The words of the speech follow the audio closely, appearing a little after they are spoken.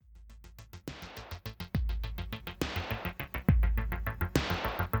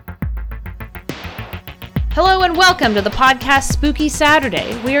Hello and welcome to the podcast Spooky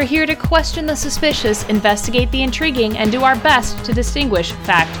Saturday. We are here to question the suspicious, investigate the intriguing, and do our best to distinguish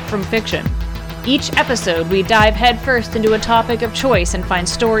fact from fiction. Each episode, we dive headfirst into a topic of choice and find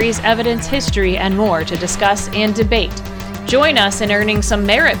stories, evidence, history, and more to discuss and debate. Join us in earning some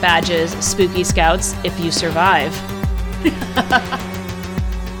merit badges, Spooky Scouts, if you survive.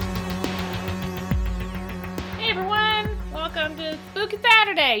 Hey everyone, welcome to Spooky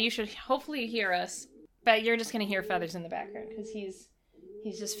Saturday. You should hopefully hear us. But you're just gonna hear Feathers in the background because he's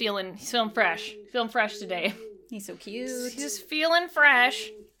just feeling fresh. Feeling fresh today. He's so cute. He's just feeling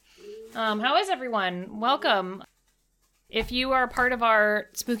fresh. How is everyone? Welcome. If you are part of our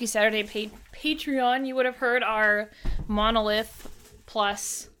Spooky Saturday Patreon, you would have heard our Monolith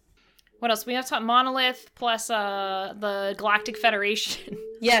plus what else? We have to talk Monolith plus the Galactic Federation.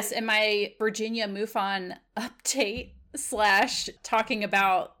 Yes, and my Virginia MUFON update / talking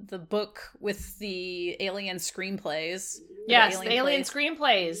about the book with the alien screenplays. Yes, the alien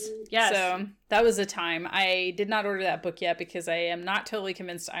screenplays. Yes. So that was a time. I did not order that book yet because I am not totally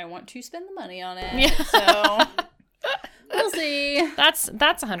convinced I want to spend the money on it. Yeah. So we'll see. That's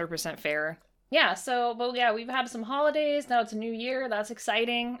 100% fair. Yeah, but we've had some holidays. Now it's a new year. That's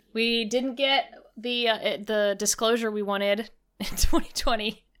exciting. We didn't get the disclosure we wanted in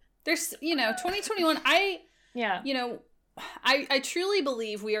 2020. There's, 2021, I truly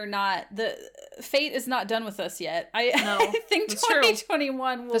believe we are not, the fate is not done with us yet. I think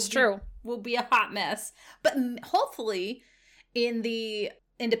 2021 will be a hot mess. But hopefully in the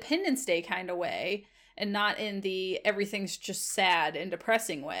Independence Day kind of way and not in the everything's just sad and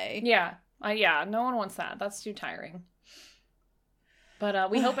depressing way. Yeah. No one wants that. That's too tiring.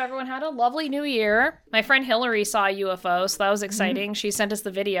 But we hope everyone had a lovely new year. My friend Hillary saw a UFO, so that was exciting. Mm-hmm. She sent us the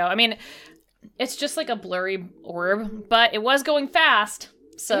video. I mean, it's just like a blurry orb, but it was going fast.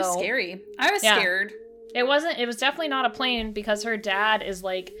 So it was scary. I was scared. It was definitely not a plane because her dad is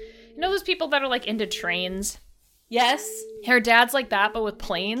like, those people that are like into trains? Yes. Her dad's like that, but with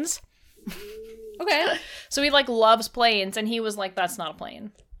planes. Okay. So he like loves planes, and he was like, that's not a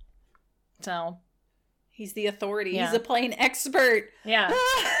plane. So he's the authority. Yeah. He's a plane expert. Yeah.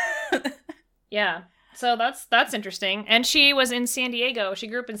 Yeah. So that's interesting. And she was in San Diego. She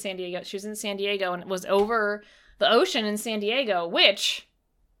grew up in San Diego. She was in San Diego and was over the ocean in San Diego, which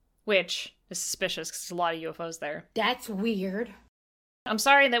is suspicious because there's a lot of UFOs there. That's weird. I'm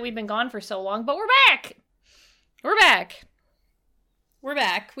sorry that we've been gone for so long, but we're back. We're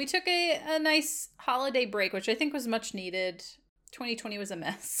back. We took a nice holiday break, which I think was much needed. 2020 was a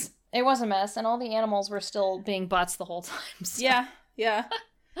mess. It was a mess, and all the animals were still being butts the whole time. So. Yeah.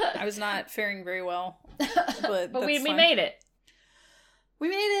 I was not faring very well, but we made it. We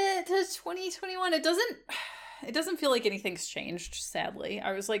made it to 2021. It doesn't feel like anything's changed, sadly.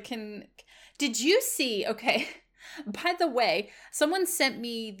 I was like, did you see, okay, by the way, someone sent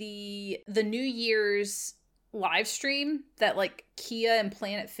me the New Year's live stream that like Kia and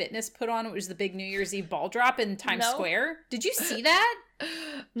Planet Fitness put on. It was the big New Year's Eve ball drop in Times Square. Did you see that?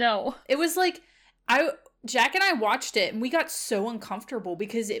 No. It was like, Jack and I watched it and we got so uncomfortable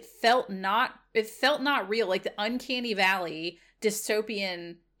because it felt not real, like the uncanny valley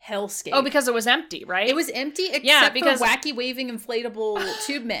dystopian hellscape. Oh, because it was empty, right? It was empty except for wacky waving inflatable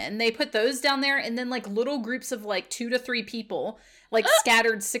tube men. They put those down there and then like little groups of like 2 to 3 people like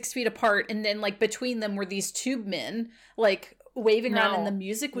scattered 6 feet apart, and then like between them were these tube men like waving around, and the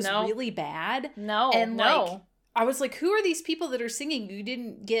music was really bad. Like I was like, who are these people that are singing? You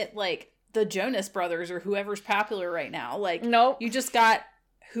didn't get like the Jonas Brothers or whoever's popular right now. Like, you just got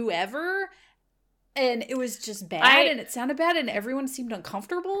whoever, and it was just bad, and it sounded bad, and everyone seemed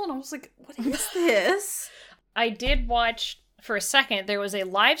uncomfortable, and I was like, what is this? I did watch, for a second, there was a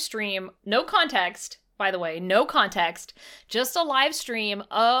live stream, no context, by the way, no context, just a live stream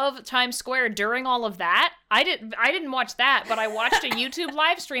of Times Square during all of that. I didn't watch that, but I watched a YouTube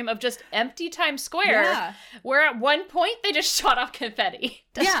live stream of just empty Times Square, where at one point they just shot off confetti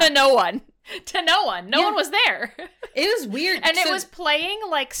to no one. No one was there. It was weird. And it was playing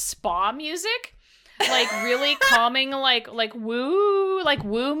like spa music, like really calming, like woo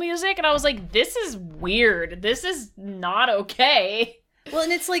music. And I was like, this is weird. This is not okay. Well,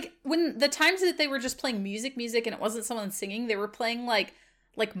 and it's like when the times that they were just playing music and it wasn't someone singing, they were playing like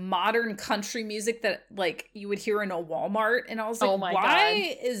modern country music that like you would hear in a Walmart, and I was like,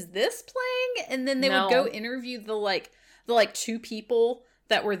 why is this playing? And then they would go interview the 2 people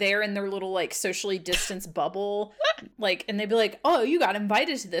that were there in their little like socially distanced bubble, like, and they'd be like, oh, you got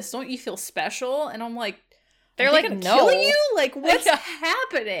invited to this, don't you feel special? And I'm like, they're like, no, kill you? Like, what's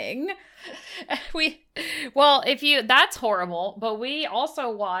happening? That's horrible. But we also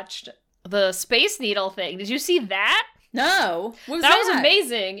watched the Space Needle thing. Did you see that? No. That was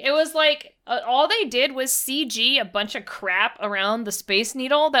amazing. It was like all they did was CG a bunch of crap around the Space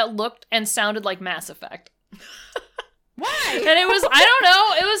Needle that looked and sounded like Mass Effect. Why? And it was, I don't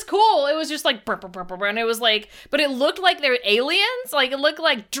know, it was cool. It was just like, brr, brr, brr, brr, and it was like, but it looked like they were aliens. Like, it looked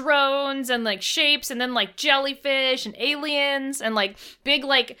like drones and like shapes and then like jellyfish and aliens and like big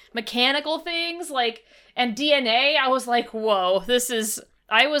like mechanical things like, and DNA. I was like, whoa,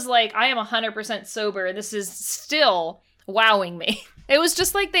 I was like, I am 100% sober. This is still wowing me. It was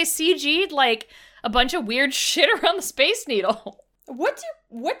just like they CG'd like a bunch of weird shit around the Space Needle. What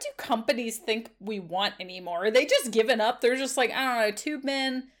do companies think we want anymore? Are they just given up? They're just like, I don't know, tube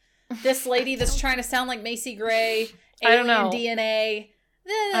men, this lady that's trying to sound like Macy Gray, alien I don't know. DNA.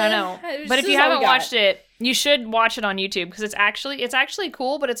 I don't know. But if you haven't watched it, you should watch it on YouTube because it's actually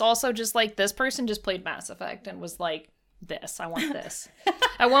cool, but it's also just like this person just played Mass Effect and was like, I want this.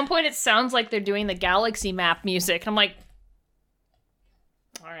 At one point it sounds like they're doing the galaxy map music. And I'm like,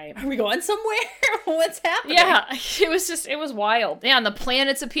 all right. Are we going somewhere? What's happening? Yeah, it was wild. Yeah, and the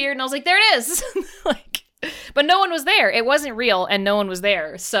planets appeared, and I was like, there it is. Like, but no one was there. It wasn't real, and no one was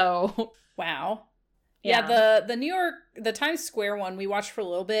there. So, wow. Yeah, the Times Square one we watched for a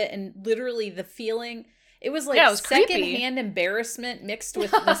little bit, and literally the feeling, it was like secondhand embarrassment mixed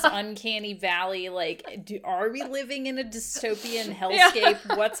with this uncanny valley. Like, are we living in a dystopian hellscape?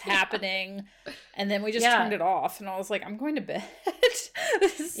 Yeah. What's happening? And then we just turned it off, and I was like, I'm going to bed.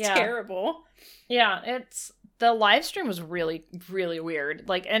 This is terrible. Yeah, the live stream was really, really weird.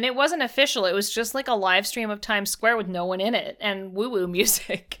 Like, and it wasn't official. It was just like a live stream of Times Square with no one in it and woo-woo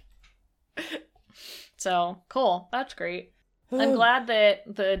music. So, cool. That's great. I'm glad that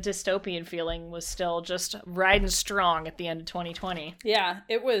the dystopian feeling was still just riding strong at the end of 2020. Yeah,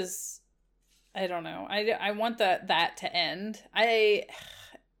 it was. I don't know. I want that to end.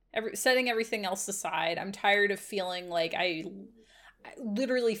 Setting everything else aside, I'm tired of feeling like I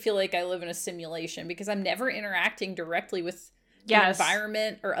literally feel like I live in a simulation because I'm never interacting directly with the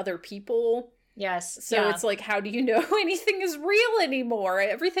environment or other people. Yes. So it's like, how do you know anything is real anymore?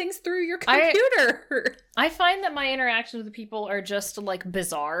 Everything's through your computer. I find that my interactions with people are just like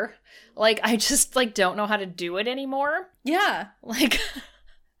bizarre. Like, I just like don't know how to do it anymore. Yeah. Like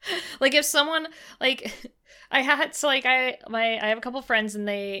if someone like I have a couple friends and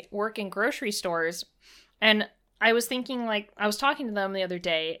they work in grocery stores, and I was thinking, like, I was talking to them the other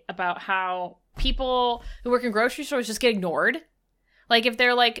day about how people who work in grocery stores just get ignored. Like, if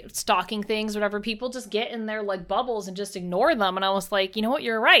they're, like, stocking things, whatever, people just get in their, like, bubbles and just ignore them. And I was like, you know what?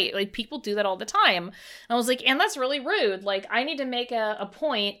 You're right. Like, people do that all the time. And I was like, and that's really rude. Like, I need to make a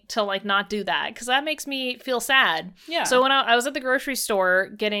point to, like, not do that. Because that makes me feel sad. Yeah. So when I was at the grocery store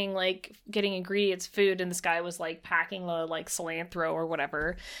getting ingredients, food, and this guy was, like, packing the, like, cilantro or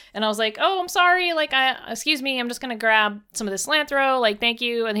whatever. And I was like, oh, I'm sorry. Like, excuse me. I'm just going to grab some of this cilantro. Like, thank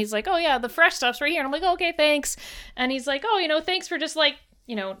you. And he's like, oh, yeah, the fresh stuff's right here. And I'm like, oh, okay, thanks. And he's like, oh, thanks for just, like,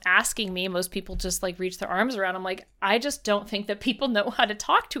 asking me. Most people just like reach their arms around. I'm like, I just don't think that people know how to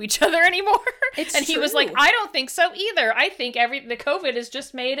talk to each other anymore. And he was like, I don't think so either. I think the COVID has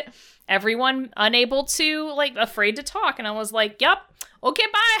just made everyone unable to, like, afraid to talk. And I was like, yep. Okay,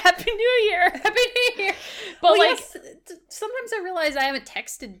 bye. Happy New Year. Happy New Year. But sometimes I realize I haven't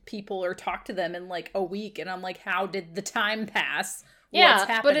texted people or talked to them in like a week, and I'm like, how did the time pass? Yeah, what's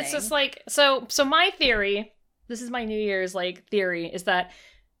happening? But it's just like, so my theory, this is my New Year's, like, theory, is that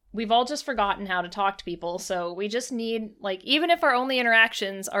we've all just forgotten how to talk to people. So we just need, like, even if our only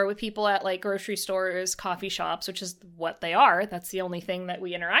interactions are with people at, like, grocery stores, coffee shops, which is what they are, that's the only thing that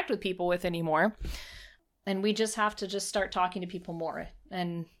we interact with people with anymore. And we just have to just start talking to people more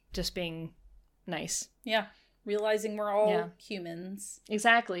and just being nice. Yeah. Realizing we're all humans.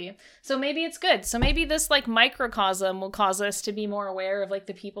 Exactly. So maybe it's good. So maybe this, like, microcosm will cause us to be more aware of, like,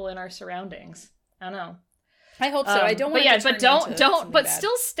 the people in our surroundings. I don't know. I hope so. I don't want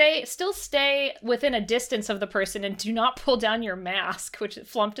still stay within a distance of the person and do not pull down your mask, which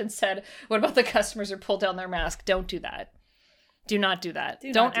Flumpton said, what about the customers who pull down their mask? Don't do that. Do not do that.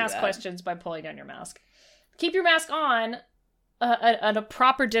 Don't ask questions by pulling down your mask. Keep your mask on at a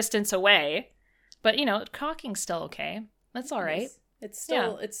proper distance away, but talking's still okay. That's all right. It's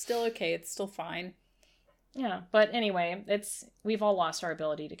still okay. It's still fine. Yeah, but anyway, we've all lost our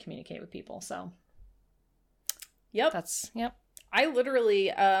ability to communicate with people, so. Yep. Yep. I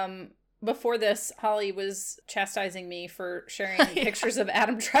literally, before this, Holly was chastising me for sharing pictures of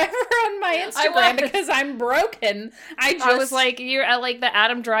Adam Driver on my Instagram because I'm broken. I was like, you're at like the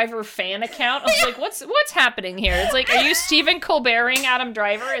Adam Driver fan account. I was like, what's happening here? It's like, are you Stephen Colberting Adam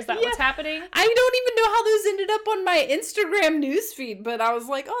Driver? Is that what's happening? I don't even know how those ended up on my Instagram newsfeed, but I was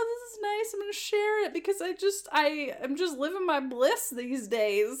like, oh, this is nice. I'm going to share it because I'm just living my bliss these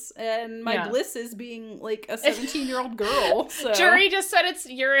days, and my bliss is being like a 17-year-old girl. So. Jury just said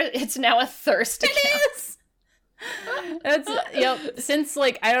it's now a thirst account. It is. That's since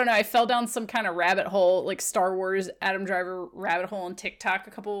like I don't know, I fell down some kind of rabbit hole, like Star Wars Adam Driver rabbit hole on TikTok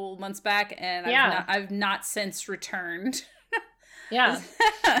a couple months back, and I've not since returned. Yeah.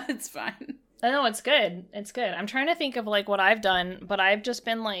 It's fine. I know, it's good. It's good. I'm trying to think of like what I've done, but I've just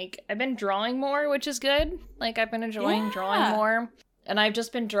been like I've been drawing more, which is good. Like I've been enjoying drawing more, and I've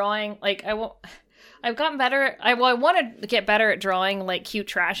just been drawing like I've gotten better. I want to get better at drawing like cute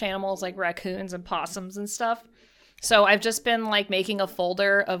trash animals like raccoons and possums and stuff. So I've just been like making a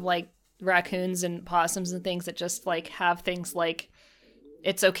folder of like raccoons and possums and things that just like have things like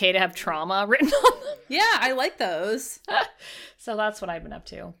it's okay to have trauma written on them. Yeah, I like those. So that's what I've been up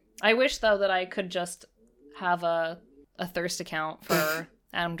to. I wish though that I could just have a thirst account for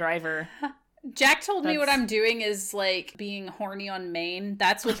Adam Driver. Jack told me what I'm doing is like being horny on main.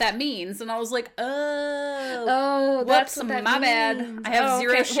 That's what that means. And I was like, oh, that's what that my means. bad. I have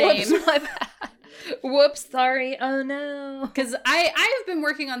zero shame. Whoops, my bad. Whoops, sorry. Oh no. Because I've been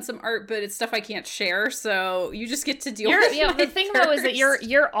working on some art, but it's stuff I can't share. So you just get to deal with it. Yeah, the thing though is that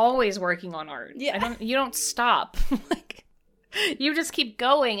you're always working on art. Yeah. You don't stop. Like you just keep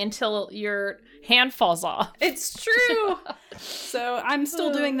going until your hand falls off. It's true. So I'm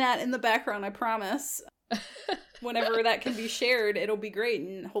still doing that in the background, I promise. Whenever that can be shared, it'll be great,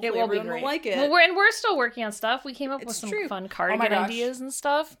 and hopefully everyone will like it. Well, we're still working on stuff. We came up with some fun cardigan ideas and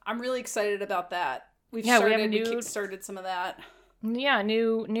stuff. I'm really excited about that. We kickstarted some of that. Yeah,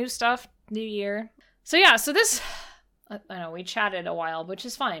 new stuff, new year. So yeah, this I know we chatted a while, which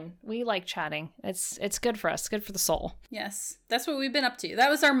is fine. We like chatting. It's good for us, good for the soul. Yes, that's what we've been up to. That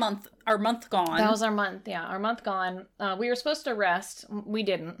was our month gone. That was our month. Yeah, our month gone. We were supposed to rest. We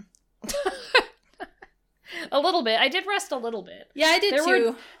didn't. A little bit. I did rest a little bit. Yeah, I did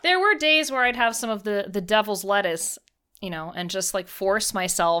too. There were days where I'd have some of the devil's lettuce, and just like force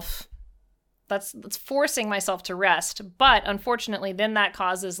myself. That's forcing myself to rest. But unfortunately, then that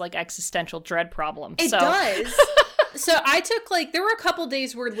causes like existential dread problems. It does. So I took there were a couple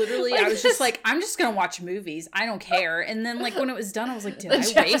days where literally I was just like, I'm just going to watch movies. I don't care. And then like when it was done, I was like,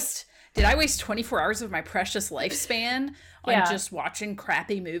 did I waste 24 hours of my precious lifespan on just watching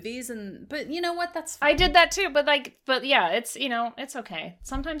crappy movies? But you know what? That's fine. I did that too. But yeah, it's, it's okay.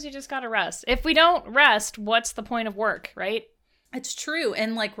 Sometimes you just got to rest. If we don't rest, what's the point of work, right? It's true.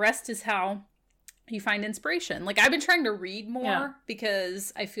 And like rest is how you find inspiration. Like I've been trying to read more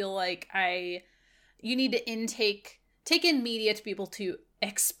because I feel like you need to take in media to be able to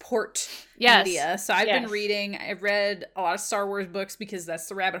export media. So I've been reading. I've read a lot of Star Wars books because that's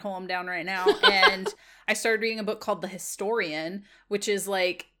the rabbit hole I'm down right now. And I started reading a book called The Historian, which is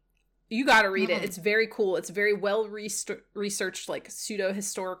like, you got to read it. It's very cool. It's a very well researched, like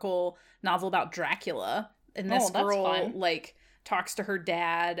pseudo-historical novel about Dracula. And this girl like talks to her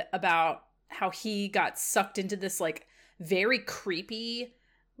dad about how he got sucked into this like very creepy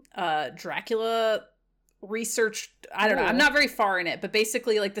Dracula research. I don't know. I'm not very far in it, but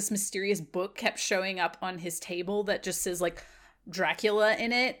basically like this mysterious book kept showing up on his table that just says like Dracula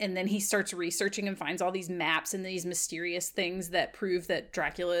in it, and then he starts researching and finds all these maps and these mysterious things that prove that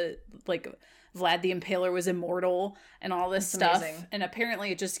Dracula, like Vlad the Impaler, was immortal and all this stuff. Amazing. And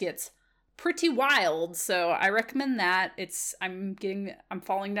apparently it just gets pretty wild. So I recommend that. I'm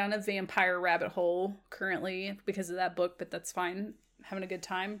falling down a vampire rabbit hole currently because of that book, but that's fine. Having a good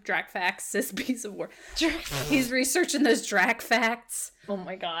time. Drac facts, this piece of work. He's researching those Drac facts. Oh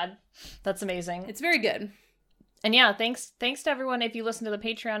my god, that's amazing. It's very good. And yeah, thanks to everyone if you listen to the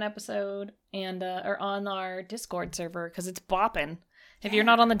Patreon episode and are on our Discord server because it's bopping. If you're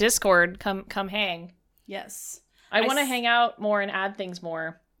not on the Discord, come hang. Yes, I want to hang out more and add things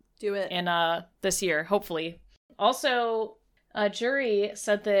more. Do it in this year, hopefully. Also, Jury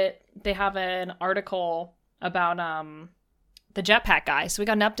said that they have an article about the Jetpack Guy. So we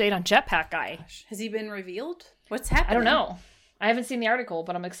got an update on Jetpack Guy. Gosh. Has he been revealed? What's happening? I don't know. I haven't seen the article,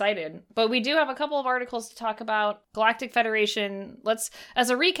 but I'm excited. But we do have a couple of articles to talk about. Galactic Federation.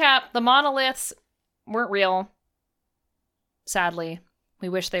 As a recap, the monoliths weren't real. Sadly. We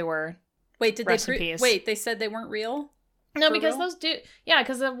wish they were. Wait, they said they weren't real? No, For because real?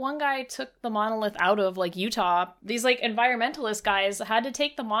 because the one guy took the monolith out of like Utah. These like environmentalist guys had to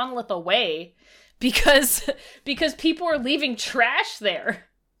take the monolith away because people are leaving trash there.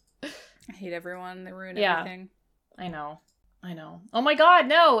 I hate everyone. They ruin Yeah. everything. I know. Oh my god,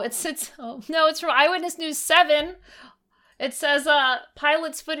 no. It's from Eyewitness News 7. It says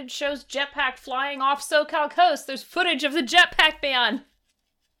pilot's footage shows jetpack flying off SoCal coast. There's footage of the jetpack ban.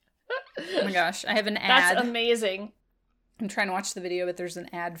 Oh my gosh, I have an ad. That's amazing. I'm trying to watch the video, but there's an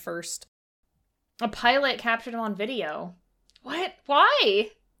ad first. A pilot captured him on video. What?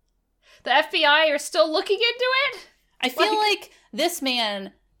 Why? The FBI are still looking into it? I feel like this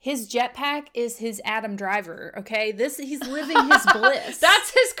man, his jetpack is his Adam Driver, okay? He's living his bliss.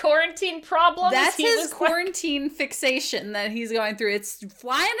 That's his quarantine problem. That's his quarantine fixation that he's going through. It's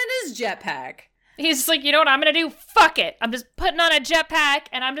flying in his jetpack. He's just like, you know what I'm gonna do? Fuck it. I'm just putting on a jetpack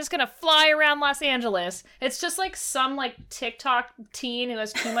and I'm just gonna fly around Los Angeles. It's just like some like TikTok teen who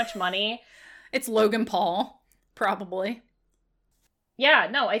has too much money. It's Logan Paul, probably. Yeah,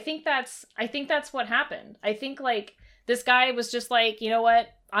 no, I think that's what happened. I think like this guy was just like, you know what?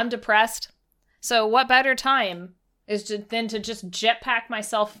 I'm depressed. So what better time than to just jetpack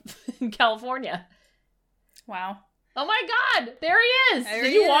myself in California? Wow. Oh my god, there he is. There Did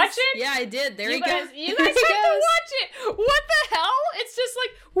he you is. watch it? Yeah, I did. There you he guys, goes. You guys have to watch it. What the hell? It's just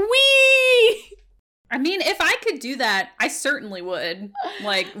like, wee! I mean, if I could do that, I certainly would.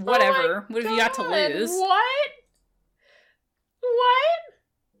 Like, whatever. Oh what have you got to lose? What?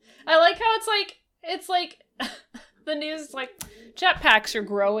 I like how it's like the news is like jetpacks are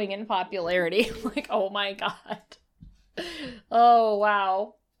growing in popularity. Like, oh my god. Oh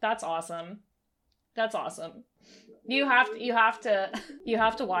wow. That's awesome. You have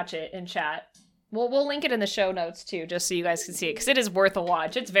to watch it in chat. We'll link it in the show notes too, just so you guys can see it, because it is worth a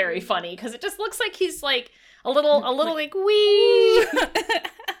watch. It's very funny because it just looks like he's like a little like wee.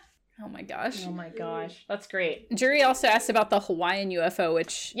 Oh my gosh. Oh my gosh, that's great. Jury also asked about the Hawaiian UFO,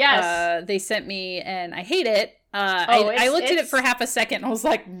 which yes, they sent me, and I hate it. I looked at it for half a second and I was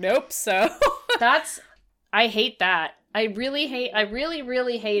like, nope. So I hate that. I really hate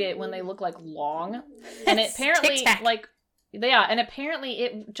it when they look like long, and it apparently Tic-tac. like and apparently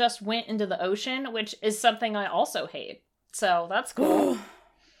it just went into the ocean, which is something I also hate. So that's cool.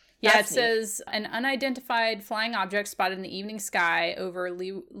 Yeah, That's it says an unidentified flying object spotted in the evening sky over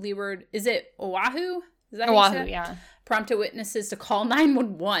leeward. Is it Oahu? Is that how you say Oahu, it? yeah. Prompted witnesses to call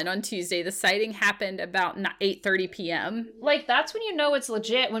 911 on Tuesday. The sighting happened about 8:30 p.m. Like, that's when you know it's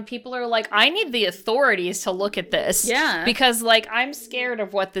legit, when people are like, I need the authorities to look at this. Yeah. Because, like, I'm scared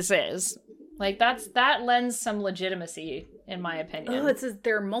of what this is. Like, that lends some legitimacy, in my opinion. Oh, it says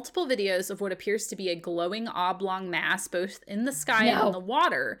there are multiple videos of what appears to be a glowing oblong mass both in the sky and in the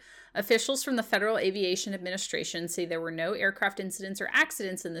water. Officials from the Federal Aviation Administration say there were no aircraft incidents or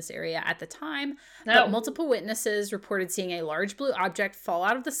accidents in this area at the time, but multiple witnesses reported seeing a large blue object fall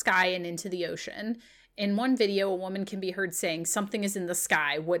out of the sky and into the ocean. In one video, a woman can be heard saying, "Something is in the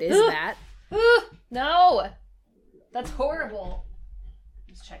sky. What is that?" No! That's horrible.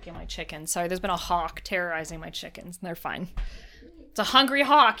 Just checking my chickens. Sorry, there's been a hawk terrorizing my chickens. They're fine. It's a hungry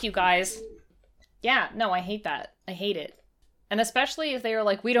hawk, you guys. Yeah, no, I hate that. I hate it. And especially if they are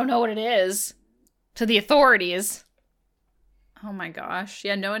like, we don't know what it is, to the authorities. Oh my gosh.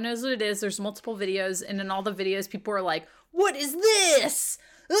 Yeah, no one knows what it is. There's multiple videos, and in all the videos, people are like, "What is this?"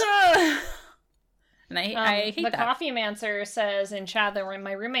 Ugh! And I hate that. The Coffee Mancer says in chat that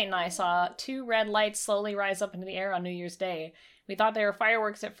my roommate and I saw 2 red lights slowly rise up into the air on New Year's Day. We thought they were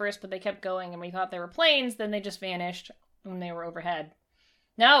fireworks at first, but they kept going, and we thought they were planes, then they just vanished when they were overhead.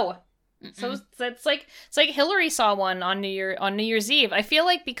 No. Mm-mm. So it's like Hillary saw one on New Year's Eve. I feel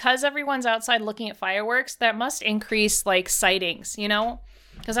like because everyone's outside looking at fireworks, that must increase like sightings, you know?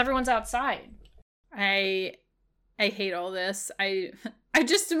 Because everyone's outside. I hate all this. I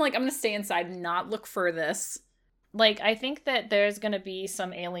just am like, I'm gonna stay inside and not look for this. Like, I think that there's gonna be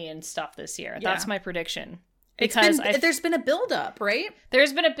some alien stuff this year. Yeah. That's my prediction. Because there's been a buildup, right?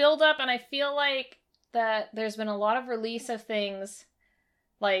 There's been a buildup, and I feel like that there's been a lot of release of things.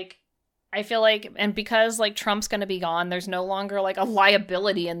 Like, I feel like, and because like Trump's gonna be gone, there's no longer like a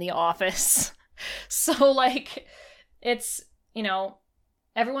liability in the office. So like, it's, you know,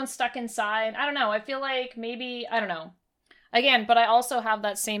 everyone's stuck inside. I don't know. I feel like maybe, I don't know. Again, but I also have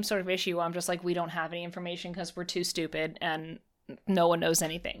that same sort of issue. I'm just like, we don't have any information because we're too stupid and no one knows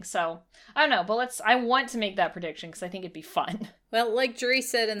anything. So I don't know, but I want to make that prediction because I think it'd be fun. Well, like Jury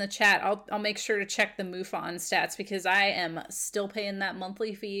said in the chat, I'll make sure to check the MUFON stats because I am still paying that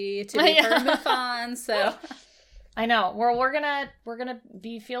monthly fee to be part of MUFON. So I know we're gonna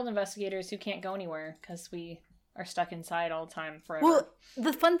be field investigators who can't go anywhere because we are stuck inside all the time forever. Well,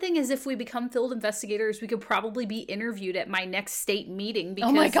 the fun thing is if we become field investigators, we could probably be interviewed at my next state meeting because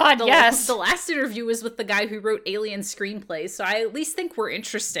oh my god, yes. The last interview was with the guy who wrote Alien screenplays, so I at least think we're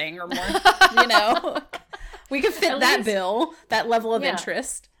interesting or more, We could fit that bill, that level of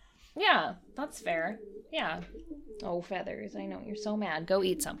interest. Yeah, that's fair. Yeah. Oh, Feathers, I know you're so mad. Go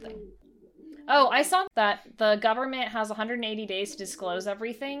eat something. Oh, I saw that the government has 180 days to disclose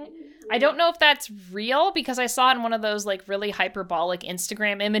everything. I don't know if that's real because I saw it in one of those like really hyperbolic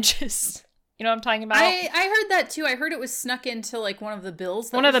Instagram images. You know what I'm talking about? I heard that too. I heard it was snuck into like one of the bills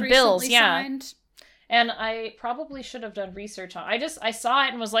that one of the bills, signed. And I probably should have done research on it. I saw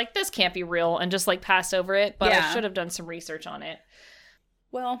it and was like, this can't be real, and just like passed over it, but I should have done some research on it.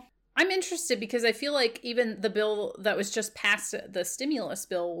 Well, I'm interested because I feel like even the bill that was just passed, the stimulus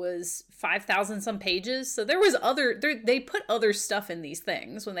bill, was 5,000 some pages. So there was they put other stuff in these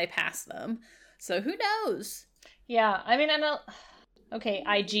things when they passed them. So who knows? Yeah, I mean, I know. Okay,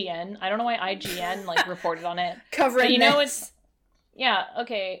 IGN. I don't know why IGN like reported on it. Covering it's. Yeah,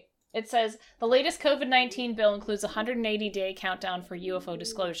 okay. It says, the latest COVID-19 bill includes a 180-day countdown for UFO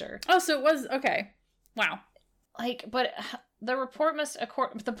disclosure. Oh, so it was, okay. Wow. But the report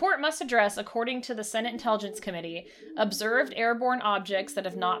must address, according to the Senate Intelligence Committee, observed airborne objects that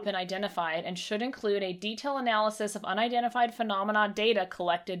have not been identified and should include a detailed analysis of unidentified phenomena data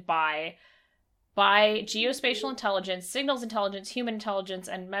collected by geospatial intelligence, signals intelligence, human intelligence,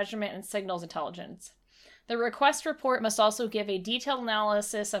 and measurement and signals intelligence. The request report must also give a detailed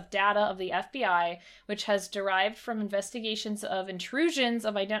analysis of data of the FBI, which has derived from investigations of intrusions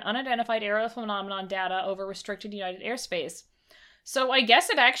of unidentified aerial phenomenon data over restricted United airspace. So I guess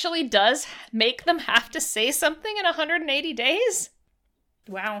it actually does make them have to say something in 180 days?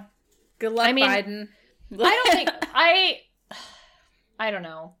 Wow. Good luck, Biden. I don't think... I don't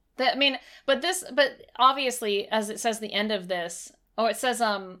know. But obviously, as it says the end of this... Oh, it says,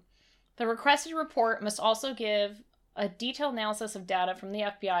 the requested report must also give a detailed analysis of data from the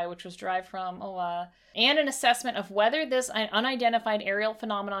FBI, which was derived from and an assessment of whether this unidentified aerial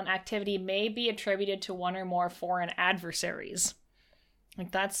phenomenon activity may be attributed to one or more foreign adversaries.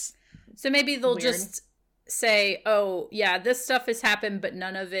 Like, that's so maybe they'll weird. Just say, oh, yeah, this stuff has happened, but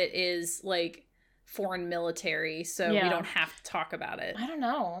none of it is, like, foreign military, so we don't have to talk about it. I don't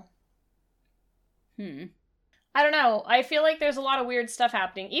know. I don't know. I feel like there's a lot of weird stuff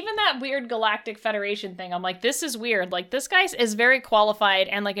happening. Even that weird Galactic Federation thing, I'm like, this is weird. Like, this guy is very qualified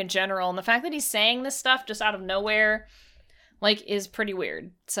and, like, in general, and the fact that he's saying this stuff just out of nowhere, like, is pretty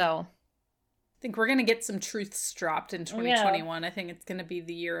weird. So I think we're going to get some truths dropped in 2021. I think it's going to be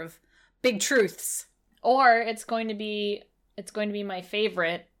the year of big truths. Or it's going to be my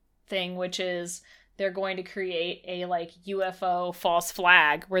favorite thing, which is they're going to create a, like, UFO false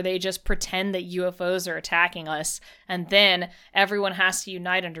flag where they just pretend that UFOs are attacking us, and then everyone has to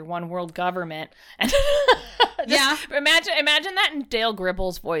unite under one world government. And imagine that in Dale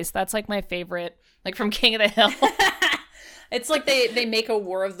Gribble's voice. That's, like, my favorite, like, from King of the Hill. It's like they make a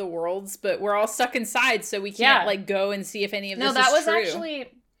War of the Worlds, but we're all stuck inside, so we can't like go and see if any of this is true.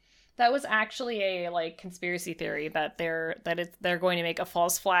 That was actually a, like, conspiracy theory that they're going to make a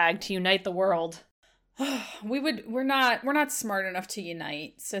false flag to unite the world. We're not smart enough to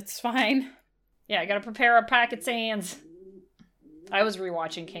unite, so it's fine. Yeah, I gotta prepare our packet sands. I was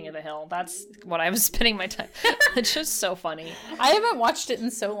rewatching King of the Hill. That's what I was spending my time. It's just so funny. I haven't watched it in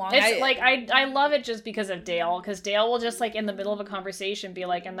so long. I love it just because of Dale, because Dale will just, like, in the middle of a conversation be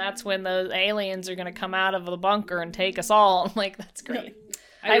like, and that's when the aliens are gonna come out of the bunker and take us all. I'm like, that's great.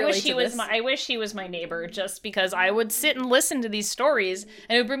 I wish he was my neighbor, just because I would sit and listen to these stories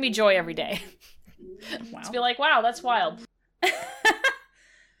and it would bring me joy every day. Wow. To be like, wow, that's wild.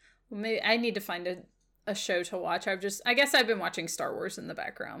 Maybe I need to find a show to watch. I guess I've been watching Star Wars in the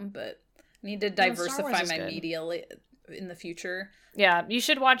background, but I need to diversify my media in the future. Yeah, you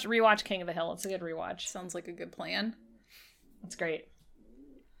should rewatch King of the Hill. It's a good rewatch. Sounds like a good plan. It's great.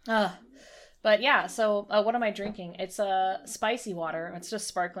 But yeah, so what am I drinking? It's spicy water. It's just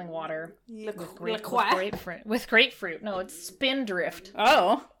sparkling water with grapefruit. No, it's Spindrift.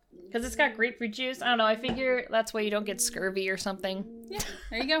 Oh. Because it's got grapefruit juice. I don't know. I figure that's why you don't get scurvy or something. Yeah,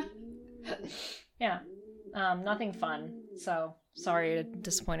 there you go. Yeah. Nothing fun. So, sorry to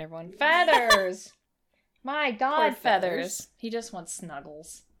disappoint everyone. Feathers! My God, Poor Feathers. He just wants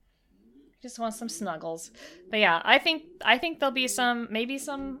snuggles. He just wants some snuggles. But yeah, I think there'll be some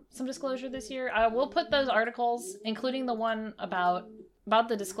disclosure this year. We'll put those articles, including the one about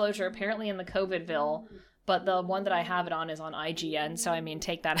the disclosure apparently in the COVIDville. But the one that I have it on is on IGN, so I mean,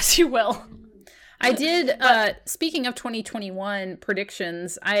 take that as you will. I did, speaking of 2021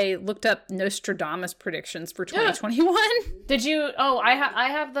 predictions, I looked up Nostradamus predictions for 2021. Did you? Oh, I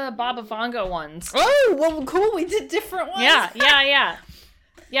have the Baba Vanga ones. Oh, well, cool. We did different ones. Yeah,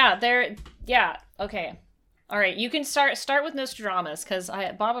 okay. All right, you can start with Nostradamus, because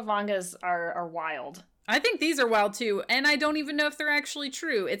Baba Vangas are wild. I think these are wild too, and I don't even know if they're actually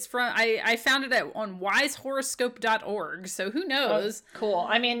true. It's from I found it on wisehoroscope.org, so who knows? Oh, cool.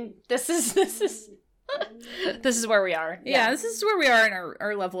 I mean, this is this is where we are. Yeah, this is where we are in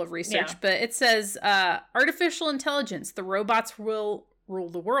our level of research. Yeah. But it says artificial intelligence, the robots will rule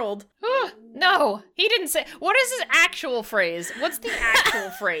the world. No, he didn't say. What is his actual phrase? What's the actual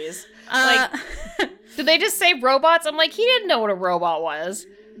phrase? Did they just say robots? I'm like, he didn't know what a robot was.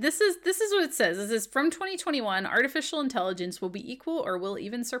 This is what it says. This is from 2021. Artificial intelligence will be equal or will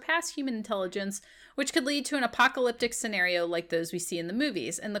even surpass human intelligence, which could lead to an apocalyptic scenario like those we see in the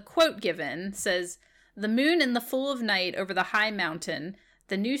movies. And the quote given says, "The moon in the full of night over the high mountain,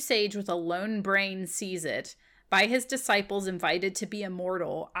 the new sage with a lone brain sees it. By his disciples invited to be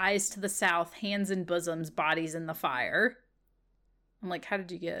immortal, eyes to the south, hands in bosoms, bodies in the fire." I'm like, how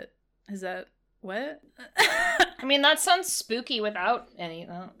did you get? Is that what? I mean, that sounds spooky without any.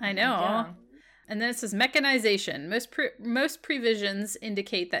 I know. Yeah. And then it says mechanization. Most previsions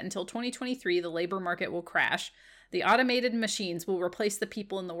indicate that until 2023, the labor market will crash. The automated machines will replace the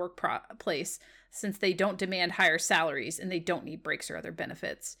people in the workplace, since they don't demand higher salaries and they don't need breaks or other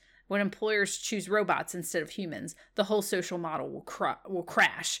benefits. When employers choose robots instead of humans, the whole social model will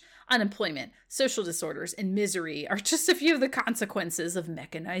crash. Unemployment, social disorders, and misery are just a few of the consequences of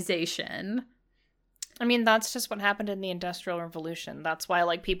mechanization. I mean, that's just what happened in the Industrial Revolution. That's why,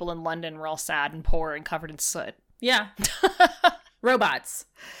 like, people in London were all sad and poor and covered in soot. Yeah. Robots.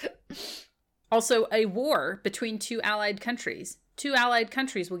 Also, a war between two allied countries. Two allied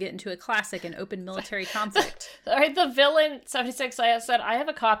countries will get into a classic and open military conflict. All right, the villain 76 I said, I have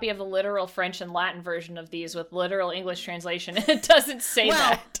a copy of the literal French and Latin version of these with literal English translation, and it doesn't say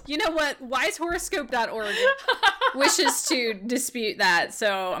that. You know what? Wisehoroscope.org wishes to dispute that,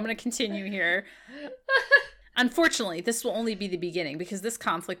 so I'm going to continue here. Unfortunately, this will only be the beginning, because this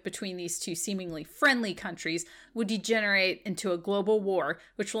conflict between these two seemingly friendly countries would degenerate into a global war,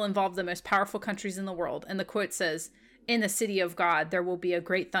 which will involve the most powerful countries in the world. And the quote says, "In the city of God, there will be a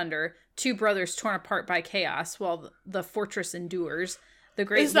great thunder, two brothers torn apart by chaos, while the fortress endures. The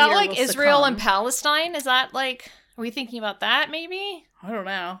great Is that like Israel and Palestine? Is that like, are we thinking about that maybe? I don't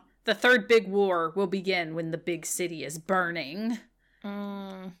know. The third big war will begin when the big city is burning."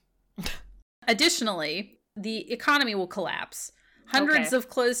 Additionally, the economy will collapse. Hundreds of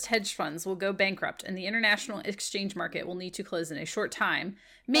closed hedge funds will go bankrupt, and the international exchange market will need to close in a short time,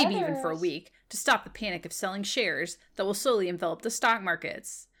 maybe even for a week, to stop the panic of selling shares that will slowly envelop the stock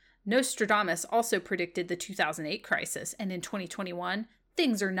markets. Nostradamus also predicted the 2008 crisis, and in 2021,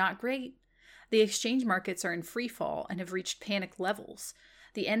 things are not great. The exchange markets are in free fall and have reached panic levels.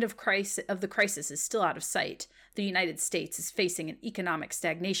 The end of the crisis is still out of sight. The United States is facing an economic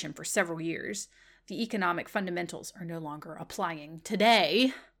stagnation for several years. The economic fundamentals are no longer applying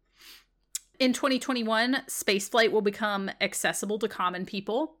today. In 2021, spaceflight will become accessible to common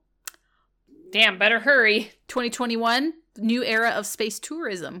people. Damn, better hurry. 2021, new era of space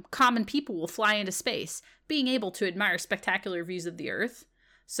tourism. Common people will fly into space, being able to admire spectacular views of the Earth.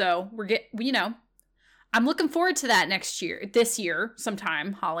 So I'm looking forward to that this year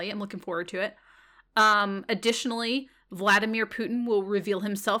sometime, Holly. I'm looking forward to it. Additionally, Vladimir Putin will reveal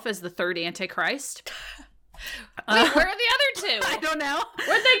himself as the third Antichrist. Wait, where are the other two? I don't know.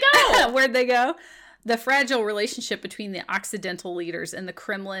 Where'd they go? Where'd they go? The fragile relationship between the Occidental leaders and the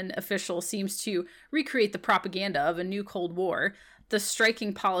Kremlin official seems to recreate the propaganda of a new Cold War. The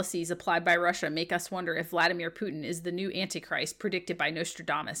striking policies applied by Russia make us wonder if Vladimir Putin is the new Antichrist predicted by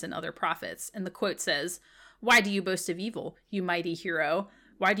Nostradamus and other prophets. And the quote says, "Why do you boast of evil, you mighty hero?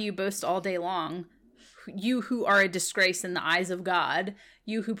 Why do you boast all day long? You who are a disgrace in the eyes of God,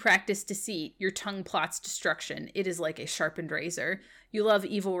 you who practice deceit, your tongue plots destruction. It is like a sharpened razor. You love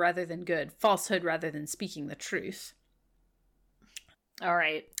evil rather than good, falsehood rather than speaking the truth." All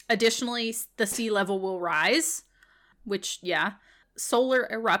right. Additionally, the sea level will rise, which, solar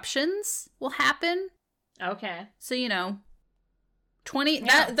eruptions will happen. Okay. So, 20,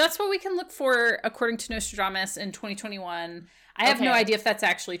 that's what we can look for according to Nostradamus in 2021. I have no idea if that's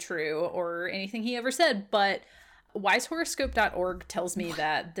actually true or anything he ever said, but wisehoroscope.org tells me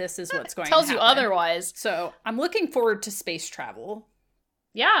that this is what's going to happen. Tells you otherwise. So I'm looking forward to space travel.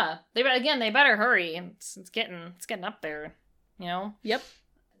 Yeah. They better hurry. It's getting up there, Yep.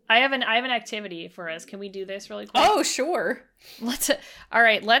 I have an activity for us. Can we do this really quick? Oh, sure. All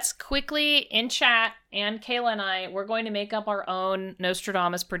right, let's quickly in chat, and Kayla and I, we're going to make up our own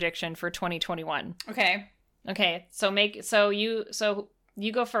Nostradamus prediction for 2021. Okay. So you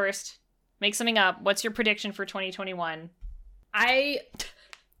go first. Make something up. What's your prediction for 2021?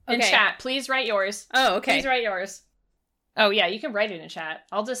 In chat, please write yours. Oh, okay. Please write yours. Oh, yeah, you can write it in chat.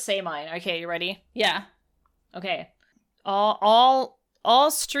 I'll just say mine. Okay, you ready? Yeah. Okay.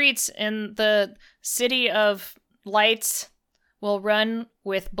 All streets in the city of lights will run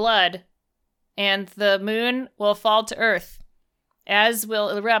with blood, and the moon will fall to earth, as will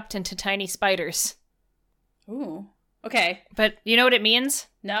erupt into tiny spiders. Ooh. Okay. But you know what it means?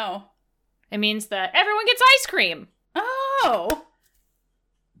 No. It means that everyone gets ice cream. Oh.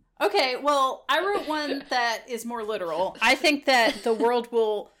 Okay, well, I wrote one that is more literal. I think that the world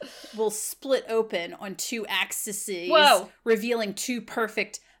will split open on two axes, Whoa, revealing two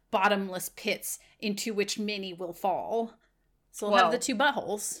perfect bottomless pits into which many will fall. So we'll have the two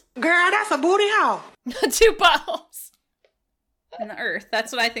buttholes. Girl, that's a booty hole. Two buttholes. In the earth.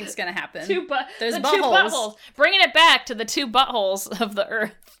 That's what I think is going to happen. There's buttholes. Two buttholes. Bringing it back to the two buttholes of the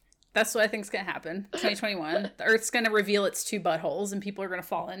earth. That's what I think is going to happen. 2021. The earth's going to reveal its two buttholes and people are going to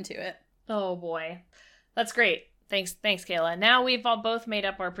fall into it. Oh boy. That's great. Thanks, Kayla. Now we've all both made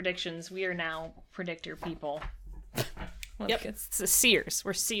up our predictions. We are now predictor people. Yep. It's a seers.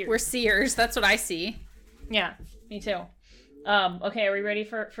 We're seers. We're seers. That's what I see. Yeah, me too. Okay, are we ready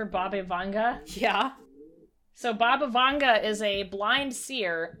for Baba Vanga? Yeah. So Baba Vanga is a blind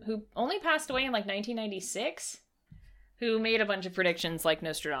seer who only passed away in like 1996, who made a bunch of predictions like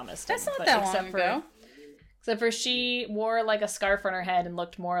Nostradamus. That's not that long ago. Except for she wore like a scarf on her head and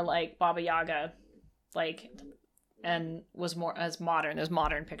looked more like Baba Yaga, and was more as modern. There's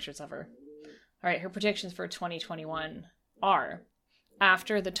modern pictures of her. All right, her predictions for 2021 are: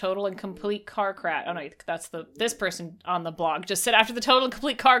 after the total and complete car crash. Oh no, that's this person on the blog just said after the total and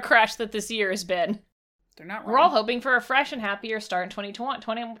complete car crash that this year has been. They're not wrong. We're all hoping for a fresh and happier start in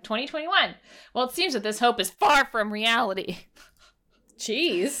 2021. Well, it seems that this hope is far from reality.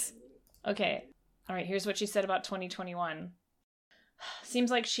 Jeez. Okay. All right, here's what she said about 2021.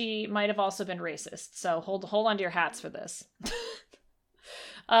 Seems like she might have also been racist, so hold on to your hats for this.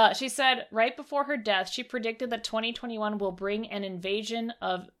 She said right before her death, she predicted that 2021 will bring an invasion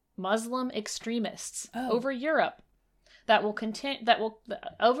of Muslim extremists over Europe. That will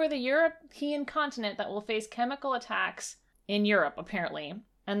over the European continent that will face chemical attacks in Europe, apparently.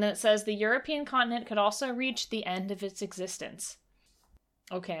 And then it says the European continent could also reach the end of its existence.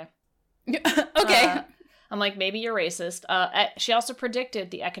 Okay. Okay. I'm like, maybe you're racist. She also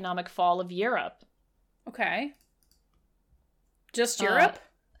predicted the economic fall of Europe. Okay. Just Europe?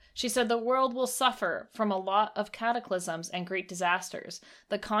 She said the world will suffer from a lot of cataclysms and great disasters.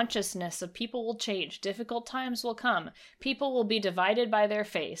 The consciousness of people will change. Difficult times will come. People will be divided by their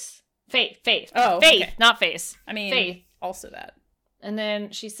faith. Faith. Oh, faith, okay. Not face. I mean, faith. Also that. And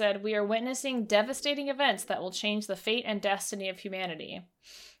then she said, we are witnessing devastating events that will change the fate and destiny of humanity.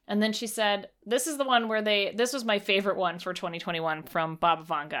 And then she said, this is the one where this was my favorite one for 2021 from Baba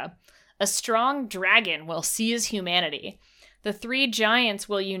Vanga. A strong dragon will seize humanity. The three giants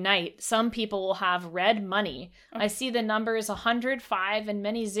will unite. Some people will have red money. I see the numbers 105 and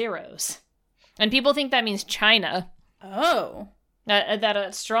many zeros. And people think that means China. Oh. That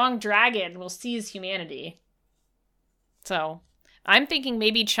a strong dragon will seize humanity. So, I'm thinking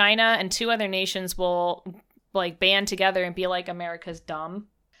maybe China and two other nations will, band together and be like, America's dumb.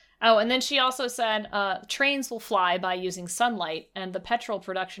 Oh, and then she also said, trains will fly by using sunlight, and the petrol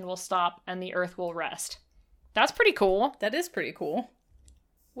production will stop, and the earth will rest. That's pretty cool. That is pretty cool.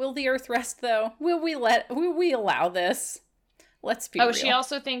 Will the earth rest, though? Will we allow this? Let's be real. She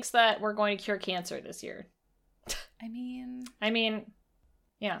also thinks that we're going to cure cancer this year. I mean,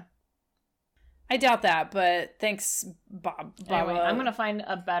 yeah. I doubt that, but thanks, Bob. Anyway, I'm going to find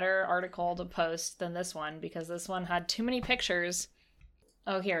a better article to post than this one, because this one had too many pictures.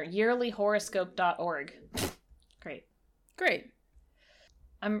 Oh, here, yearlyhoroscope.org. Great.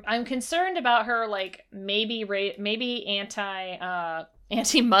 I'm concerned about her maybe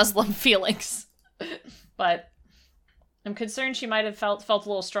anti-Muslim feelings, but I'm concerned she might have felt a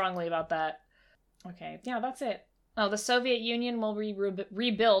little strongly about that. Okay, yeah, that's it. Oh, the Soviet Union will be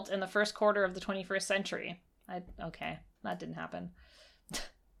rebuilt in the first quarter of the 21st century. Okay, that didn't happen.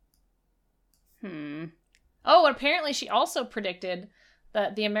 Oh, and apparently she also predicted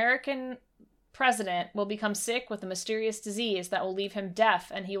that the American president will become sick with a mysterious disease that will leave him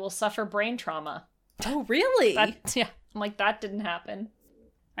deaf and he will suffer brain trauma. Oh, really? Yeah. I'm like, that didn't happen.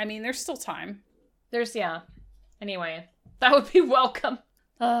 I mean, there's still time. Anyway, that would be welcome.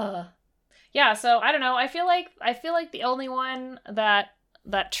 Yeah, so I don't know. I feel like the only one that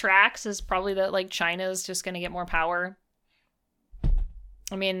tracks is probably that like China's just going to get more power.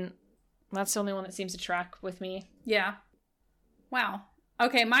 I mean, that's the only one that seems to track with me. Yeah. Wow.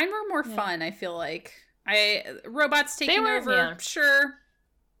 Okay, mine were more fun, I feel like. Robots taking over, yeah. Sure.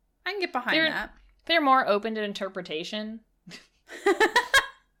 I can get behind that. They're more open to interpretation.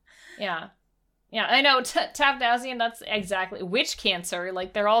 Yeah. Yeah, I know. Tavdazian, that's exactly. Witch cancer,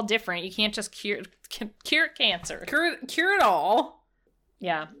 like, they're all different. You can't just cure cancer. Cure it all.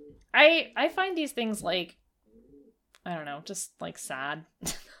 Yeah. I find these things, like, I don't know, just, like, sad.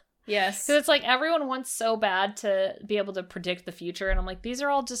 Yes. So it's like everyone wants so bad to be able to predict the future, and I'm like, these are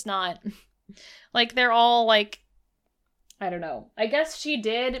all just not. Like, they're all, like, I don't know. I guess she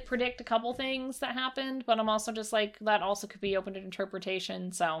did predict a couple things that happened, but I'm also just like, that also could be open to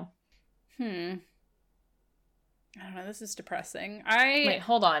interpretation, so... I don't know, this is depressing. Wait,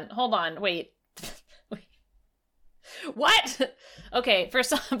 hold on, wait. What? Okay,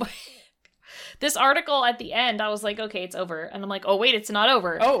 first off, this article at the end, I was like, okay, it's over. And I'm like, oh, wait, it's not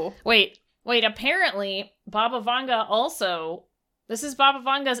over. Oh. Wait, apparently, Baba Vanga also... This is Baba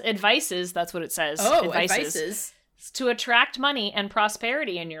Vanga's advices, that's what it says. Oh, advices. To attract money and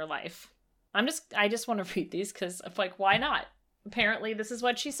prosperity in your life. I just want to read these because I'm like, why not? Apparently, this is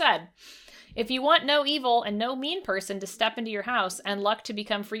what she said. If you want no evil and no mean person to step into your house and luck to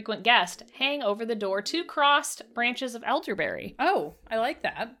become frequent guest, hang over the door 2 crossed branches of elderberry. Oh, I like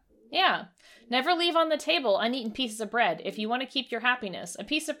that. Yeah. Never leave on the table uneaten pieces of bread. If you want to keep your happiness, a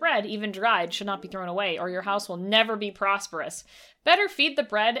piece of bread, even dried, should not be thrown away, or your house will never be prosperous. Better feed the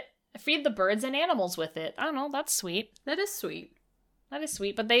birds and animals with it. I don't know, that's sweet. That is sweet. That is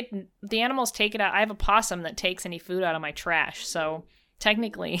sweet, but the animals take it out. I have a possum that takes any food out of my trash, so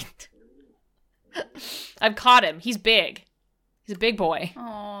technically... I've caught him. He's big. He's a big boy.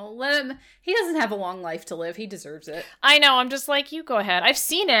 Oh, let him. He doesn't have a long life to live. He deserves it. I know. I'm just like, you go ahead. I've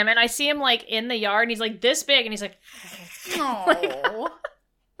seen him, and I see him like in the yard, and he's like this big, and he's like, oh.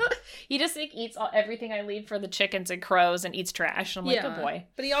 He just like eats everything I leave for the chickens and crows, and eats trash. And I'm like, good boy.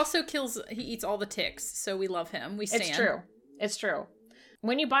 But he also he eats all the ticks, so we love him. We stand. It's true.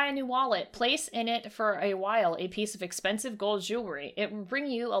 When you buy a new wallet, place in it for a while a piece of expensive gold jewelry. It will bring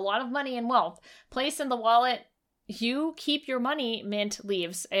you a lot of money and wealth. Place in the wallet, you keep your money mint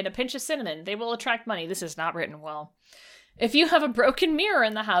leaves and a pinch of cinnamon. They will attract money. This is not written well. If you have a broken mirror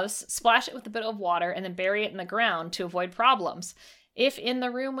in the house, splash it with a bit of water and then bury it in the ground to avoid problems. If in the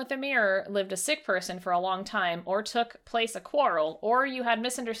room with the mirror lived a sick person for a long time, or took place a quarrel, or you had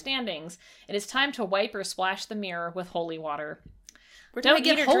misunderstandings, it is time to wipe or splash the mirror with holy water. Where do I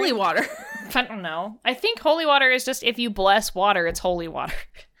get holy water? I don't know. I think holy water is just if you bless water, it's holy water.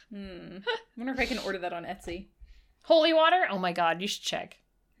 I wonder if I can order that on Etsy. Holy water? Oh my god, you should check.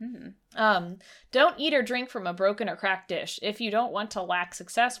 Don't eat or drink from a broken or cracked dish if you don't want to lack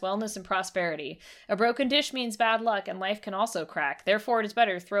success, wellness, and prosperity. A broken dish means bad luck, and life can also crack. Therefore, it is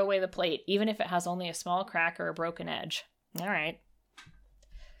better to throw away the plate, even if it has only a small crack or a broken edge. All right.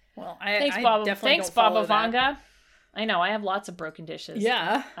 Well, Thanks, Baba Vanga. I know, I have lots of broken dishes.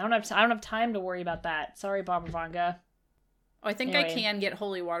 Yeah. I don't have time to worry about that. Sorry, Baba Vanga. Oh, I think anyway. I can get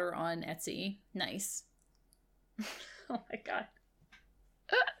holy water on Etsy. Nice. Oh my god.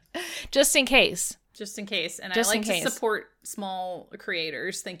 Just in case. And I like to support small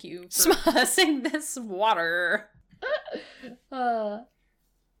creators. Thank you for blessing this water. Are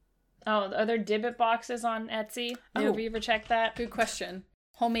there Dybbuk boxes on Etsy? Have you ever checked that? Good question.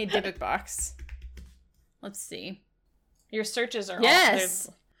 Homemade Dybbuk box. Let's see. Your searches are yes.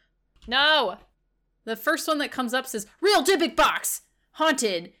 No. The first one that comes up says real Dybbuk box,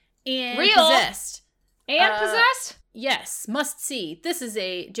 haunted and possessed. And possessed? Yes, must see. This is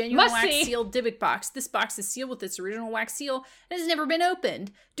a genuine wax sealed Dybbuk box. This box is sealed with its original wax seal and has never been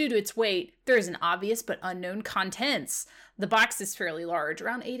opened. Due to its weight, there is an obvious but unknown contents. The box is fairly large,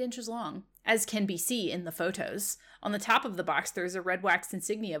 around 8 inches long, as can be seen in the photos. On the top of the box, there is a red wax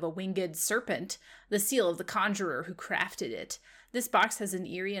insignia of a winged serpent, the seal of the conjurer who crafted it. This box has an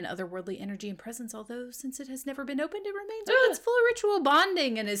eerie and otherworldly energy and presence, although since it has never been opened, it remains with its full ritual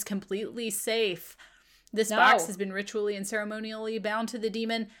bonding and is completely safe. This box has been ritually and ceremonially bound to the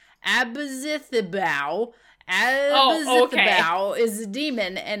demon Abizithibau. Abizithibau is a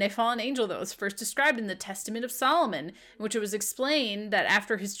demon and a fallen angel that was first described in the Testament of Solomon, in which it was explained that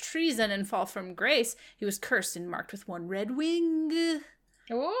after his treason and fall from grace, he was cursed and marked with one red wing.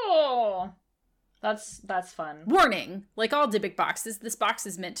 Ooh. That's fun. Warning! Like all Dybbuk boxes, this box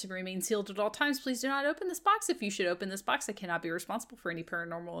is meant to remain sealed at all times. Please do not open this box. If you should open this box, I cannot be responsible for any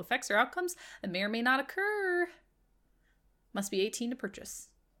paranormal effects or outcomes that may or may not occur. Must be 18 to purchase.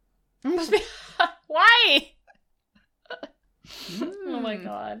 Why? Oh my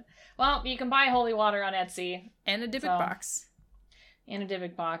god. Well, you can buy holy water on Etsy. And a Dybbuk box. And a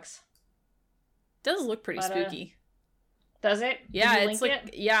Dybbuk box. Does look pretty spooky. Does it? Yeah, it's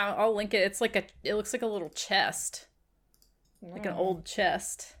like yeah, I'll link it. It looks like a little chest. Like an old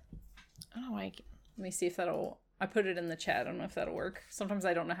chest. Oh, let me see if I put it in the chat. I don't know if that'll work. Sometimes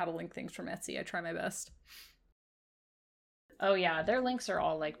I don't know how to link things from Etsy. I try my best. Oh yeah, their links are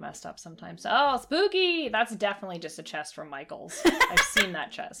all like messed up sometimes. Oh, spooky! That's definitely just a chest from Michaels. I've seen that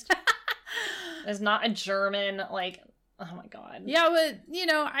chest. It's not a German, like, oh my god. Yeah, but,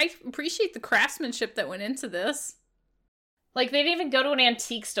 I appreciate the craftsmanship that went into this. Like, they didn't even go to an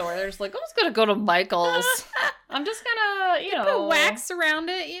antique store. They're just like, I'm just gonna go to Michaels. I'm just gonna, put wax around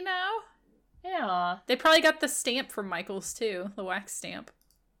it, Yeah. They probably got the stamp from Michaels, too. The wax stamp.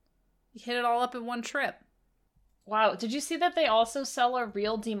 You hit it all up in one trip. Wow, did you see that they also sell a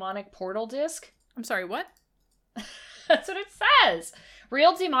real demonic portal disc? I'm sorry, what? That's what it says!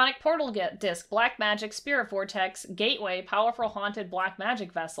 Real demonic portal disc, black magic, spirit vortex, gateway, powerful haunted black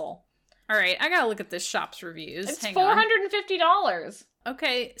magic vessel. Alright, I gotta look at this shop's reviews. It's $450.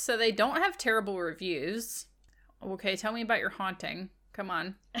 Okay, so they don't have terrible reviews. Okay, tell me about your haunting. Come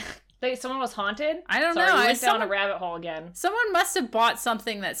on. Someone was haunted? I don't know. I went down a rabbit hole again. Someone must have bought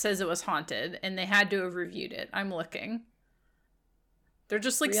something that says it was haunted, and they had to have reviewed it. I'm looking. They're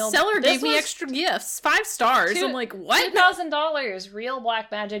just like, seller gave me extra gifts. 5 stars. I'm like, what? $2,000. Real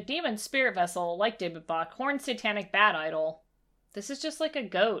black magic demon spirit vessel, like Dybbuk, horn satanic bat idol. This is just like a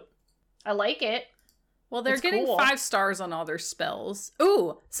goat. I like it. Well, they're getting cool. 5 stars on all their spells.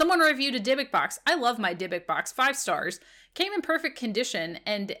 Ooh, someone reviewed a Dybbuk box. I love my Dybbuk box. 5 stars. Came in perfect condition,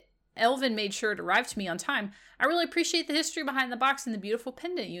 and Elvin made sure it arrived to me on time. I really appreciate the history behind the box and the beautiful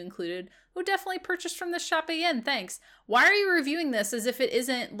pendant you included. We'll definitely purchase from this shop again, thanks. Why are you reviewing this as if it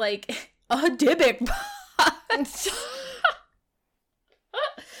isn't, like, a Dybbuk box?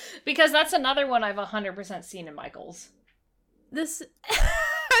 Because that's another one I've 100% seen in Michaels. I'm just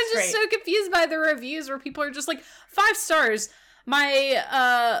so confused by the reviews where people are just like, 5 stars.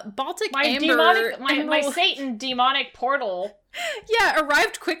 My Baltic Amber... My Satan demonic portal... Yeah,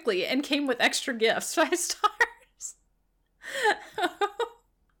 arrived quickly and came with extra gifts. 5 stars.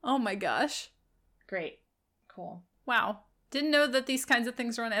 Oh my gosh. Great. Cool. Wow. Didn't know that these kinds of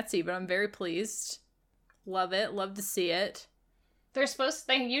things are on Etsy, but I'm very pleased. Love it. Love to see it.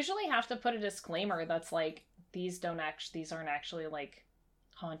 They usually have to put a disclaimer that's like, these aren't actually like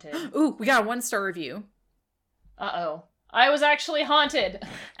haunted. Ooh, we got a 1-star review. Uh-oh. I was actually haunted.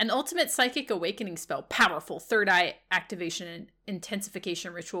 An ultimate psychic awakening spell. Powerful. 3rd eye activation and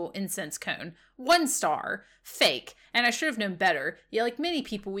intensification ritual incense cone. 1 star. Fake. And I should have known better. Yeah, like many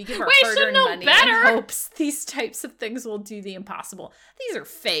people, we give our hard-earned money in hopes these types of things will do the impossible. These are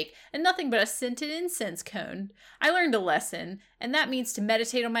fake and nothing but a scented incense cone. I learned a lesson, and that means to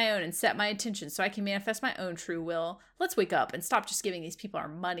meditate on my own and set my intention so I can manifest my own true will. Let's wake up and stop just giving these people our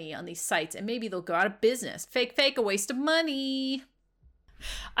money on these sites, and maybe they'll go out of business. Fake, a waste of money.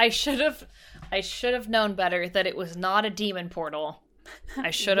 I should have known better that it was not a demon portal.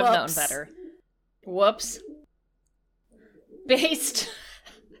 I should have known better. Whoops. Based.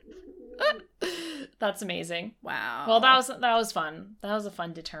 That's amazing. Wow. Well, that was fun. That was a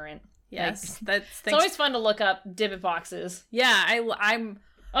fun deterrent. Yes, it's always fun to look up Dybbuk boxes. Yeah, I'm.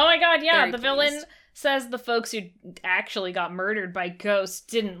 Oh my god! Yeah, the villain says the folks who actually got murdered by ghosts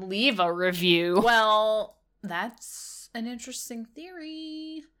didn't leave a review. Well, that's an interesting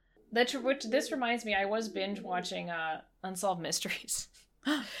theory. This reminds me, I was binge watching Unsolved Mysteries.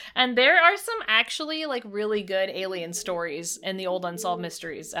 And there are some actually like really good alien stories in the old Unsolved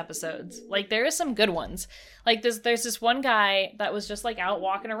Mysteries episodes. Like there are some good ones. Like there's this one guy that was just like out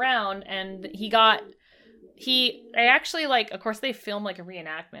walking around, and they actually, like, of course they filmed like a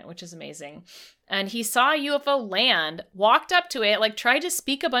reenactment, which is amazing. And he saw a UFO land, walked up to it, like tried to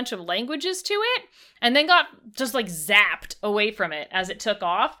speak a bunch of languages to it, and then got just like zapped away from it as it took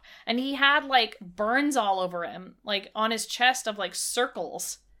off. And he had like burns all over him, like on his chest of like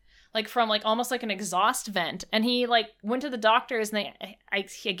circles, like from like almost like an exhaust vent. And he like went to the doctors, and I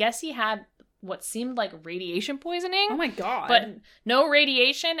guess he had what seemed like radiation poisoning. Oh my god. But no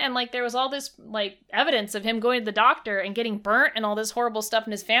radiation, and like there was all this like evidence of him going to the doctor and getting burnt and all this horrible stuff,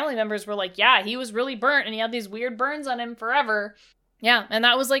 and his family members were like, yeah, he was really burnt and he had these weird burns on him forever. Yeah, and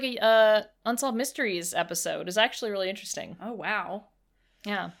that was like a Unsolved Mysteries episode. It's actually really interesting. Oh wow.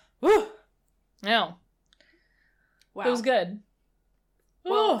 Yeah. Woo. Yeah. Wow. It was good.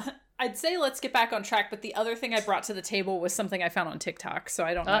 Well, I'd say let's get back on track, but the other thing I brought to the table was something I found on TikTok, so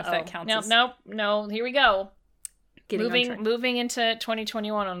I don't know if that counts. No, here we go. moving into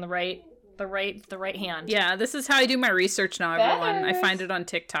 2021 on the right hand. Yeah, this is how I do my research now, everyone. I find it on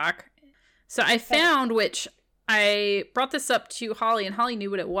TikTok. So I found, which I brought this up to Holly, and Holly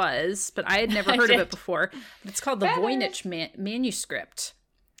knew what it was, but I had never heard of it before. It's called the Voynich manuscript.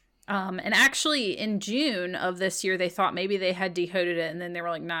 And actually, in June of this year, they thought maybe they had decoded it, and then they were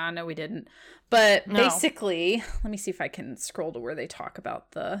like, nah, no, we didn't. But basically, let me see if I can scroll to where they talk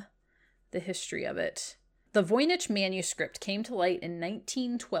about the history of it. The Voynich manuscript came to light in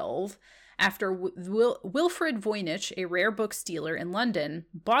 1912 after Wilfrid Voynich, a rare books dealer in London,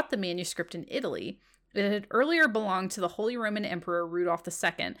 bought the manuscript in Italy. It had earlier belonged to the Holy Roman Emperor Rudolph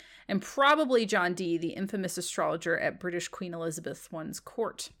II, and probably John Dee, the infamous astrologer at British Queen Elizabeth I's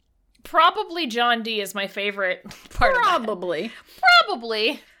court. Probably John Dee is my favorite part of that.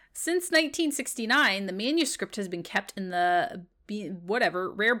 Probably. Since 1969, the manuscript has been kept in the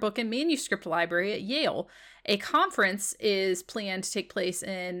Rare Book and Manuscript Library at Yale. A conference is planned to take place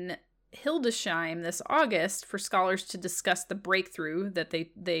in Hildesheim this August for scholars to discuss the breakthrough that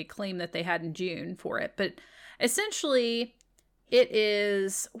they claim that they had in June for it. But essentially, it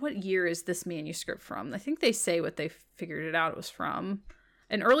is... What year is this manuscript from? I think they say what they figured it out it was from.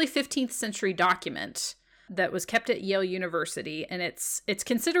 An early 15th century document that was kept at Yale University, and it's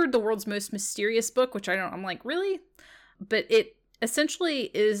considered the world's most mysterious book, which I'm like, really? But it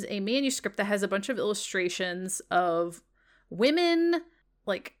essentially is a manuscript that has a bunch of illustrations of women,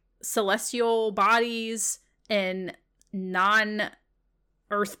 like celestial bodies, and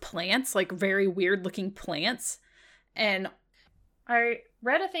non-earth plants, like very weird looking plants. And I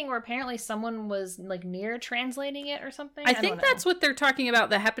read a thing where apparently someone was like near translating it or something. I think that's what they're talking about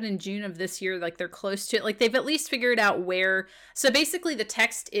that happened in June of this year. Like they're close to it. Like they've at least figured out where. So basically the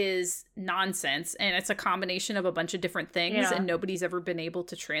text is nonsense and it's a combination of a bunch of different things and nobody's ever been able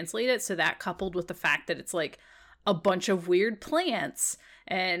to translate it. So that coupled with the fact that it's like a bunch of weird plants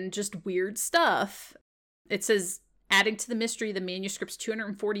and just weird stuff. It says, adding to the mystery, the manuscript's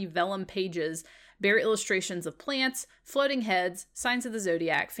 240 vellum pages bear illustrations of plants, floating heads, signs of the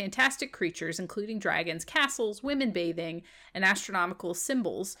zodiac, fantastic creatures, including dragons, castles, women bathing, and astronomical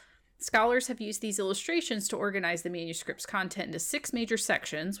symbols. Scholars have used these illustrations to organize the manuscript's content into 6 major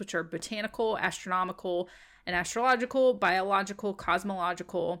sections, which are botanical, astronomical, and astrological, biological,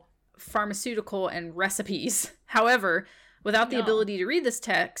 cosmological, pharmaceutical, and recipes. However, without the ability to read this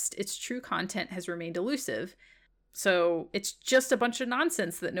text, its true content has remained elusive. So it's just a bunch of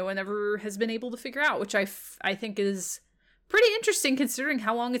nonsense that no one ever has been able to figure out, which I think is pretty interesting considering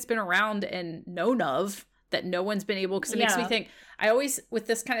how long it's been around and known of, that no one's been able, because it makes me think, with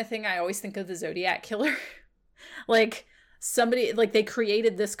this kind of thing, I always think of the Zodiac Killer. Like somebody, like they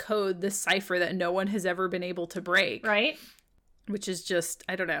created this code, this cipher that no one has ever been able to break. Right. Which is just,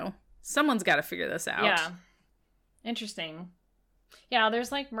 I don't know. Someone's got to figure this out. Yeah. Interesting. Yeah,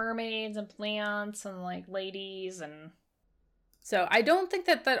 there's like mermaids and plants and like ladies and... So I don't think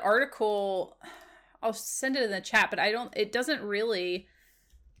that article, I'll send it in the chat, but it doesn't really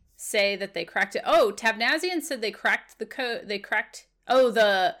say that they cracked it. Oh, Tabnazian said they cracked the code. They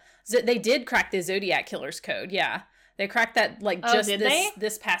did crack the Zodiac Killer's code. Yeah. They cracked that like just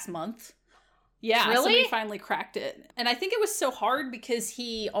this past month. Yeah. Really? Somebody finally cracked it. And I think it was so hard because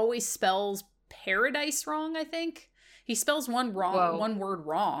he always spells paradise wrong, I think. He spells one word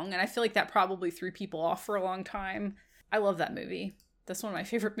wrong, and I feel like that probably threw people off for a long time. I love that movie. That's one of my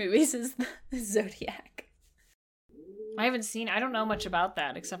favorite movies is Zodiac. I don't know much about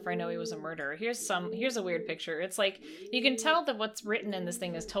that, except for I know he was a murderer. Here's a weird picture. It's like, you can tell that what's written in this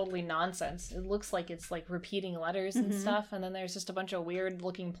thing is totally nonsense. It looks like it's like repeating letters and stuff, and then there's just a bunch of weird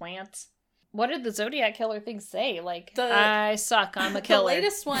looking plants. What did the Zodiac Killer thing say? Like, I suck, I'm a killer. The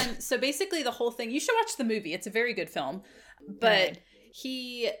latest one, so basically the whole thing, you should watch the movie. It's a very good film. But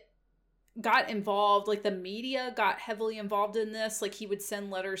he got involved, like the media got heavily involved in this. Like he would send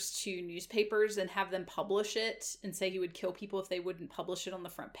letters to newspapers and have them publish it and say he would kill people if they wouldn't publish it on the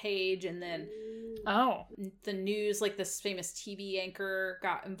front page. And then the news, like this famous TV anchor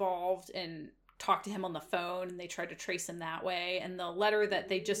got involved and talked to him on the phone, and they tried to trace him that way. And the letter that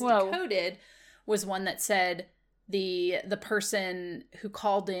they just decoded was one that said the person who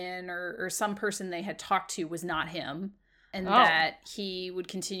called in or some person they had talked to was not him, and that he would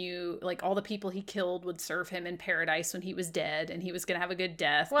continue, like all the people he killed would serve him in paradise when he was dead, and he was going to have a good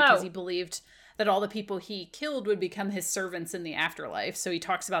death because he believed that all the people he killed would become his servants in the afterlife. So he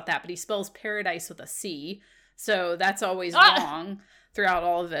talks about that, but he spells paradise with a C, so that's always wrong throughout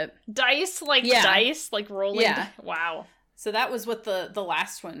all of it. Dice, like rolling. Yeah. Wow. So that was what the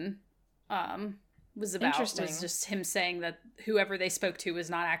last one was about. Interesting. It was just him saying that whoever they spoke to was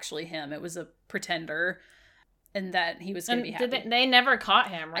not actually him. It was a pretender. and that he was going to be happy. They never caught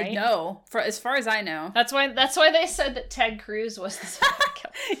him, right? I know, as far as I know. That's why they said that Ted Cruz was the serial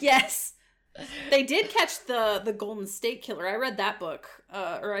killer. Yes. They did catch the Golden State Killer. I read that book,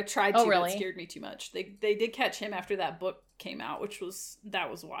 or I tried to, but it scared me too much. They did catch him after that book came out, that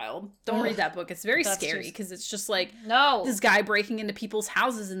was wild. Don't read that book. It's very scary because it's just like this guy breaking into people's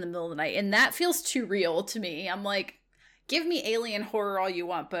houses in the middle of the night, and that feels too real to me. I'm like, give me alien horror all you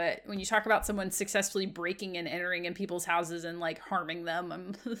want, but when you talk about someone successfully breaking and entering in people's houses and like harming them,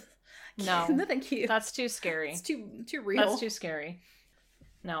 I'm no, thank you. That's too scary. It's too real. That's too scary.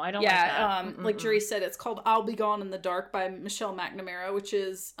 No, I don't like that. Like Jerry said, it's called I'll Be Gone in the Dark by Michelle McNamara, which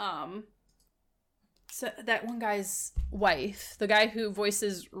is so that one guy's wife, the guy who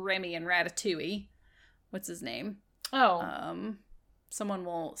voices Remy in Ratatouille. What's his name? Oh. Someone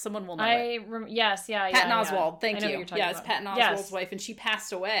will know it. Yes, Patton Oswalt. Thank you. It's Patton Oswalt's wife, and she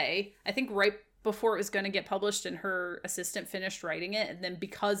passed away, I think right before it was going to get published, and her assistant finished writing it, and then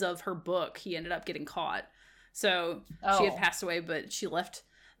because of her book, he ended up getting caught. So she had passed away, but she left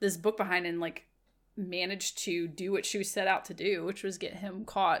this book behind and like managed to do what she set out to do, which was get him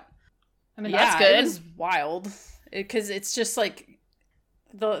caught. I mean, that's good. It was wild because it's just like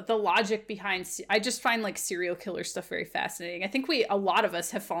the logic behind. I just find like serial killer stuff very fascinating. I think a lot of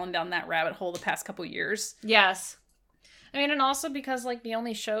us have fallen down that rabbit hole the past couple years. Yes. I mean, and also because, like, the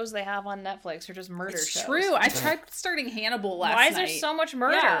only shows they have on Netflix are just murder shows. It's true. I tried starting Hannibal last night. Why is there so much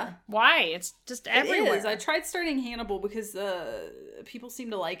murder? Yeah. Why? It's just everywhere. It is. I tried starting Hannibal because people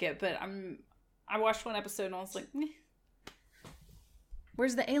seem to like it, but I watched one episode and I was like, meh.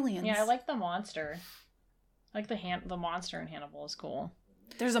 Where's the aliens? Yeah, I like the monster. I like the monster in Hannibal is cool.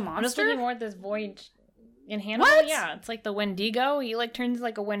 There's a monster? I'm just looking more at this voyage... In Hannibal, what? Yeah, it's like the Wendigo. He like turns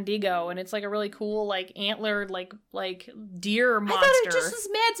like a Wendigo, and it's like a really cool like antlered like deer monster. I thought it just was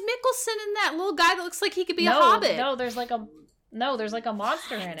Mads Mikkelsen and that little guy that looks like he could be a hobbit. There's like a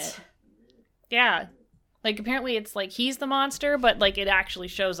monster in it. Yeah, like apparently it's like he's the monster, but like it actually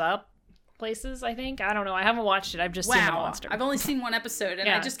shows up places. I think I don't know. I haven't watched it. I've just seen the monster. I've only seen one episode, and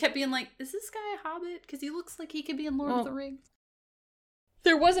I just kept being like, "Is this guy a hobbit? Because he looks like he could be in Lord of the Rings."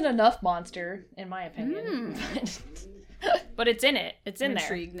 There wasn't enough monster, in my opinion. But it's in it. It's in there. I'm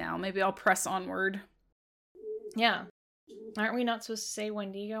intrigued now. Maybe I'll press onward. Yeah. Aren't we not supposed to say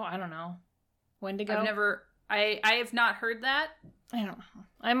Wendigo? I don't know. Wendigo? I have not heard that. I don't know.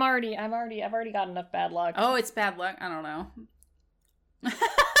 I've already got enough bad luck. Oh, it's bad luck? I don't know.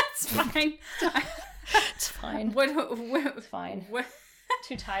 It's fine. It's fine. It's fine.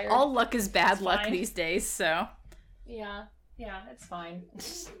 Too tired. All luck is bad luck these days, so. Yeah. Yeah, it's fine.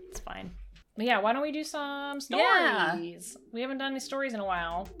 It's fine. But yeah, why don't we do some stories? Yeah. We haven't done any stories in a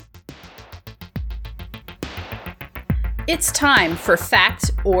while. It's time for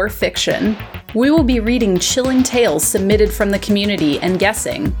Fact or Fiction. We will be reading chilling tales submitted from the community and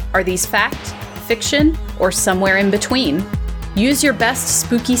guessing, are these fact, fiction, or somewhere in between? Use your best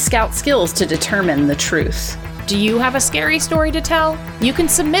spooky scout skills to determine the truth. Do you have a scary story to tell? You can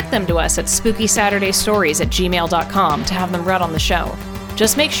submit them to us at spookysaturdaystories@gmail.com to have them read on the show.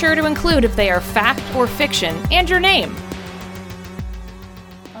 Just make sure to include if they are fact or fiction and your name.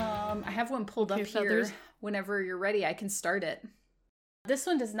 I have one pulled up here. Whenever you're ready, I can start it. This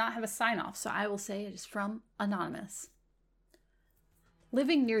one does not have a sign-off, so I will say it is from Anonymous.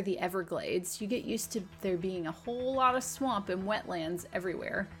 Living near the Everglades, you get used to there being a whole lot of swamp and wetlands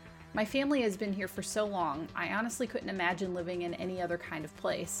everywhere. My family has been here for so long, I honestly couldn't imagine living in any other kind of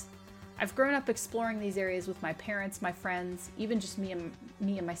place. I've grown up exploring these areas with my parents, my friends, even just me and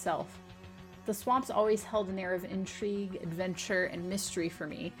myself. The swamps always held an air of intrigue, adventure, and mystery for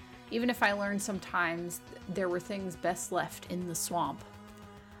me, even if I learned sometimes there were things best left in the swamp.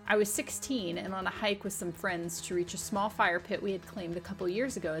 I was 16 and on a hike with some friends to reach a small fire pit we had claimed a couple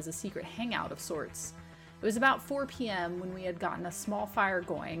years ago as a secret hangout of sorts. It was about 4 p.m. when we had gotten a small fire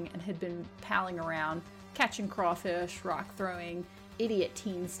going and had been palling around, catching crawfish, rock throwing, idiot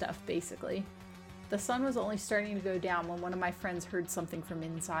teen stuff basically. The sun was only starting to go down when one of my friends heard something from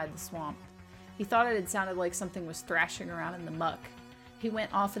inside the swamp. He thought it had sounded like something was thrashing around in the muck. He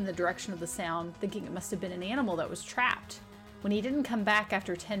went off in the direction of the sound, thinking it must have been an animal that was trapped. When he didn't come back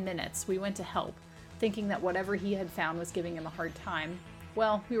after 10 minutes, we went to help, thinking that whatever he had found was giving him a hard time.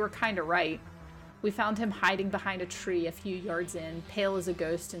 Well, we were kinda right. We found him hiding behind a tree a few yards in, pale as a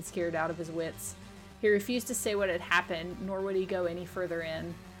ghost and scared out of his wits. He refused to say what had happened, nor would he go any further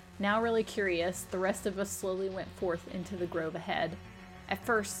in. Now really curious, the rest of us slowly went forth into the grove ahead. At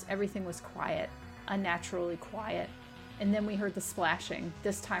first, everything was quiet, unnaturally quiet, and then we heard the splashing,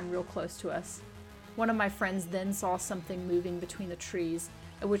 this time real close to us. One of my friends then saw something moving between the trees,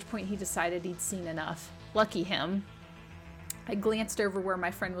 at which point he decided he'd seen enough. Lucky him. I glanced over where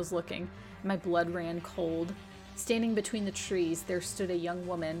my friend was looking, and my blood ran cold. Standing between the trees, there stood a young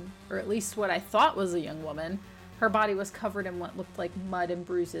woman, or at least what I thought was a young woman. Her body was covered in what looked like mud and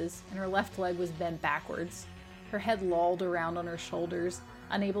bruises, and her left leg was bent backwards. Her head lolled around on her shoulders,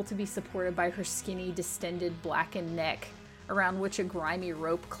 unable to be supported by her skinny, distended, blackened neck, around which a grimy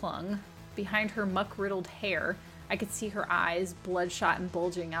rope clung. Behind her muck-riddled hair, I could see her eyes, bloodshot and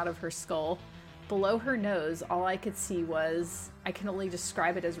bulging out of her skull. Below her nose, all I could see was, I can only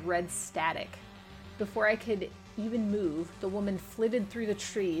describe it as red static. Before I could even move, the woman flitted through the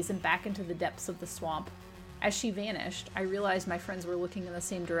trees and back into the depths of the swamp. As she vanished, I realized my friends were looking in the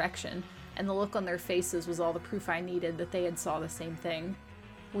same direction, and the look on their faces was all the proof I needed that they had saw the same thing.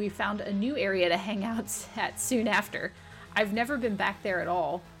 We found a new area to hang out at soon after. I've never been back there at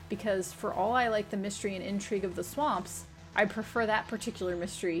all, because for all I like the mystery and intrigue of the swamps, I prefer that particular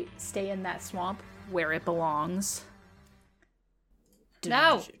mystery stay in that swamp where it belongs.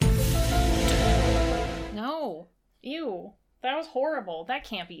 No. No. Ew. That was horrible. That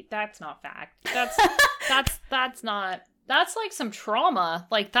can't be. That's not fact. That's not. That's like some trauma.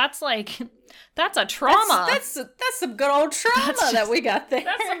 Like that's a trauma. That's some good old trauma that we got there.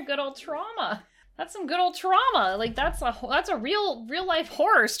 That's some good old trauma. That's some good old trauma. Like that's a real life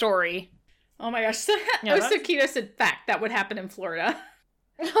horror story. Oh my gosh. Yeah, Osakito said fact that would happen in Florida.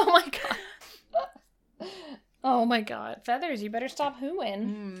 Oh my god. Oh my god. Feathers, you better stop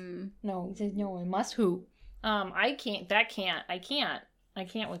hooing. No, he says no, I must hoo. I can't. I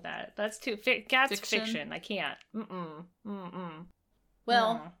can't with that. That's too. That's fiction. I can't.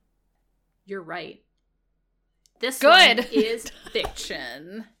 Well, you're right. This good one is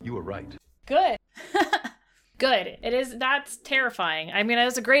fiction. You were right. Good. Good. It is. That's terrifying. I mean, it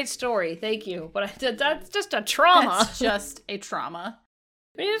was a great story. Thank you. But that's just a trauma. That's just a trauma.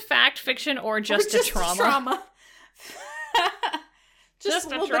 Maybe fact, fiction, or just a trauma. Just a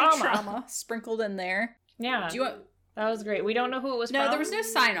little bit of trauma sprinkled in there. Yeah. Do you want... That was great. We don't know who it was from. No, there was no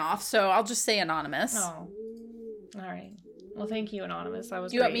sign off, so I'll just say anonymous. Oh. All right. Well, thank you, anonymous. That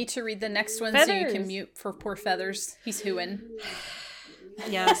was great. You want me to read the next one so you can mute for poor Feathers? He's hooing.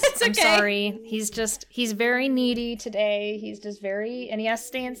 Yes. It's okay. I'm sorry. He's very needy today. He's just very, and he has to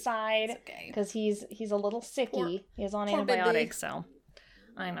stay inside because he's a little sicky. He's on antibiotics, so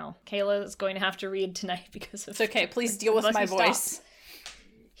I know. Kayla is going to have to read tonight because of. It's okay. Please deal with my voice.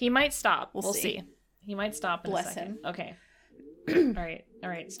 He might stop. We'll see. He might stop in a second. Bless him. Okay. All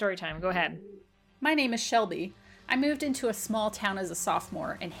right. Story time. Go ahead. My name is Shelby. I moved into a small town as a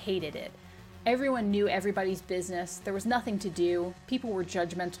sophomore and hated it. Everyone knew everybody's business. There was nothing to do. People were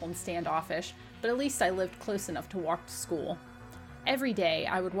judgmental and standoffish, but at least I lived close enough to walk to school. Every day,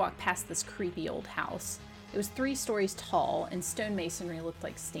 I would walk past this creepy old house. It was 3 stories tall, and stone masonry looked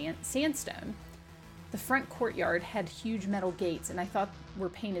like sandstone. The front courtyard had huge metal gates, and I thought were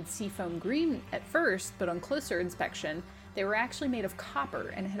painted seafoam green at first, but on closer inspection, they were actually made of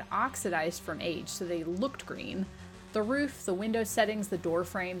copper and had oxidized from age, so they looked green. The roof, the window settings, the door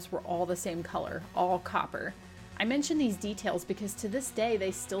frames were all the same color, all copper. I mention these details because to this day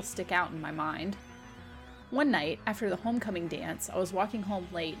they still stick out in my mind. One night, after the homecoming dance, I was walking home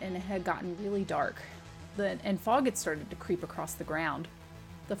late and it had gotten really dark, and fog had started to creep across the ground.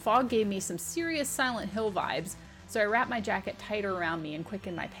 The fog gave me some serious Silent Hill vibes, so I wrapped my jacket tighter around me and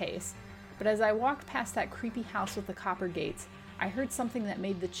quickened my pace. But as I walked past that creepy house with the copper gates, I heard something that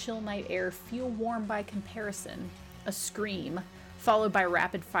made the chill night air feel warm by comparison. A scream, followed by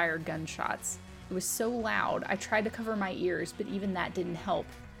rapid-fire gunshots. It was so loud, I tried to cover my ears, but even that didn't help.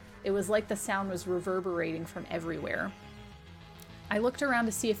 It was like the sound was reverberating from everywhere. I looked around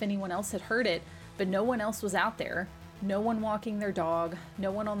to see if anyone else had heard it, but no one else was out there. No one walking their dog,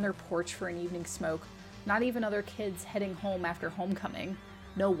 no one on their porch for an evening smoke, not even other kids heading home after homecoming.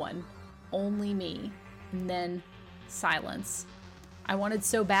 No one. Only me. And then, silence. I wanted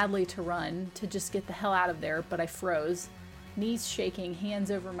so badly to run, to just get the hell out of there, but I froze. Knees shaking,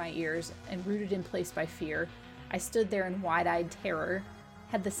 hands over my ears, and rooted in place by fear. I stood there in wide-eyed terror.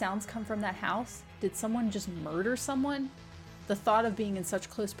 Had the sounds come from that house? Did someone just murder someone? The thought of being in such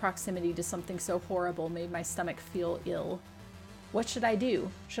close proximity to something so horrible made my stomach feel ill. What should I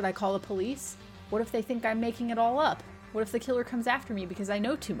do? Should I call the police? What if they think I'm making it all up? What if the killer comes after me because I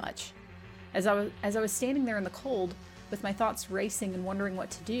know too much? As I was standing there in the cold, with my thoughts racing and wondering what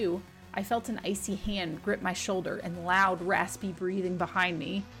to do, I felt an icy hand grip my shoulder and loud, raspy breathing behind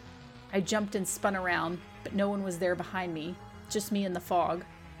me. I jumped and spun around, but no one was there behind me, just me in the fog.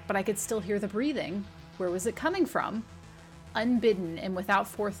 But I could still hear the breathing. Where was it coming from? Unbidden and without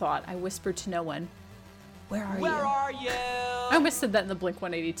forethought, I whispered to no one, "Where are you?" Where are you? I almost said that in the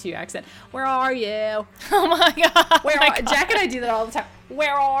Blink-182 accent. Where are you? Oh my god. Jack and I do that all the time.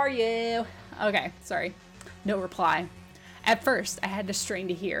 Where are you? Okay, sorry. No reply. At first, I had to strain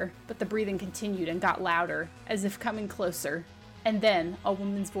to hear, but the breathing continued and got louder, as if coming closer. And then, a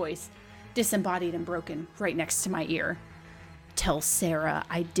woman's voice, disembodied and broken, right next to my ear. Tell Sarah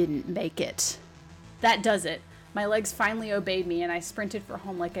I didn't make it. That does it. My legs finally obeyed me, and I sprinted for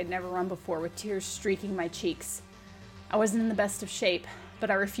home like I'd never run before, with tears streaking my cheeks. I wasn't in the best of shape,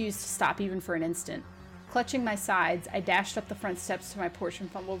 but I refused to stop even for an instant. Clutching my sides, I dashed up the front steps to my porch and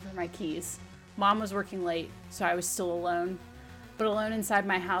fumbled for my keys. Mom was working late, so I was still alone. But alone inside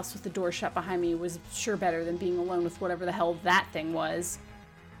my house with the door shut behind me was sure better than being alone with whatever the hell that thing was.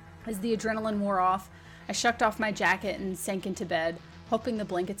 As the adrenaline wore off, I shucked off my jacket and sank into bed, hoping the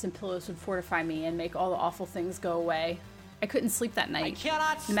blankets and pillows would fortify me and make all the awful things go away. I couldn't sleep that night.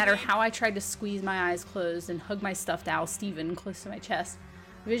 No matter how I tried to squeeze my eyes closed and hug my stuffed owl Steven close to my chest,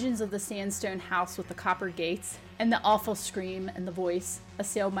 visions of the sandstone house with the copper gates and the awful scream and the voice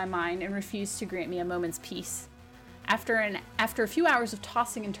assailed my mind and refused to grant me a moment's peace. After a few hours of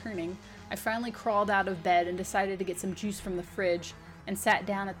tossing and turning, I finally crawled out of bed and decided to get some juice from the fridge and sat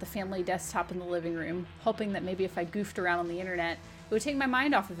down at the family desktop in the living room, hoping that maybe if I goofed around on the internet, it would take my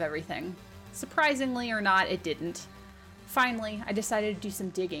mind off of everything. Surprisingly or not, it didn't. Finally, I decided to do some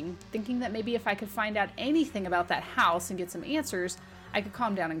digging, thinking that maybe if I could find out anything about that house and get some answers, I could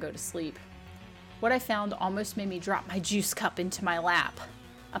calm down and go to sleep. What I found almost made me drop my juice cup into my lap.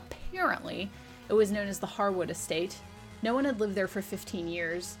 Apparently, it was known as the Harwood Estate. No one had lived there for 15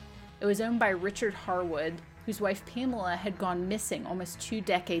 years. It was owned by Richard Harwood, whose wife Pamela had gone missing almost 2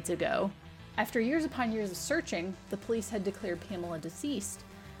 decades ago. After years upon years of searching, the police had declared Pamela deceased,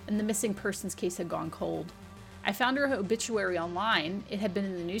 and the missing persons case had gone cold. I found her obituary online. It had been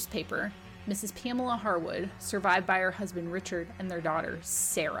in the newspaper. Mrs. Pamela Harwood, survived by her husband Richard and their daughter,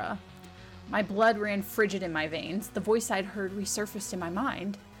 Sarah. My blood ran frigid in my veins. The voice I'd heard resurfaced in my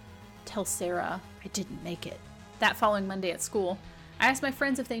mind. Tell Sarah I didn't make it. That following Monday at school, I asked my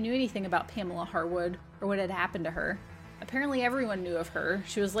friends if they knew anything about Pamela Harwood or what had happened to her. Apparently everyone knew of her.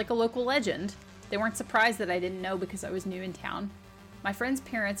 She was like a local legend. They weren't surprised that I didn't know because I was new in town. My friends'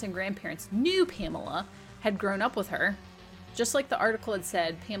 parents and grandparents knew Pamela, had grown up with her. Just like the article had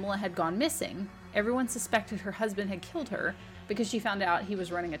said, Pamela had gone missing. Everyone suspected her husband had killed her because she found out he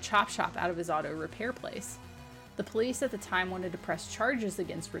was running a chop shop out of his auto repair place. The police at the time wanted to press charges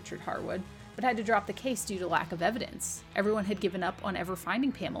against Richard Harwood, but had to drop the case due to lack of evidence. Everyone had given up on ever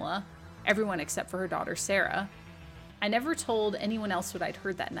finding Pamela. Everyone except for her daughter, Sarah. I never told anyone else what I'd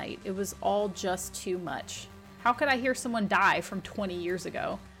heard that night. It was all just too much. How could I hear someone die from 20 years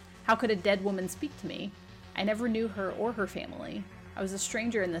ago? How could a dead woman speak to me? I never knew her or her family. I was a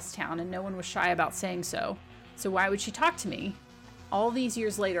stranger in this town and no one was shy about saying so. So why would she talk to me? All these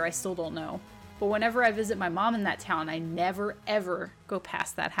years later, I still don't know. But whenever I visit my mom in that town, I never, ever go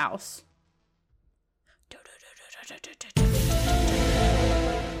past that house.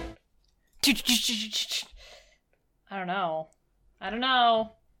 I don't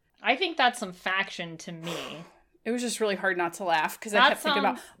know. I think that's some faction to me. It was just really hard not to laugh because I kept thinking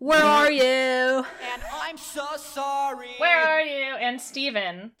about, where are you? And I'm so sorry. Where are you? And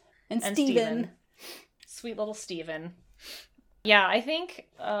Steven. And Steven. Sweet little Steven. Yeah, I think,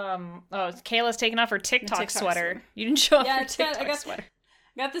 Kayla's taking off her TikTok sweater. You didn't show off your TikTok sweater.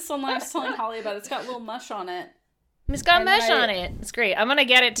 I got this online. I was telling Holly about it. It's got a little mush on it. It's got mesh on it. It's great. I'm going to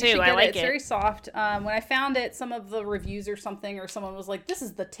get it too. I like it. It's very soft. When I found it, some of the reviews or something, or someone was like, this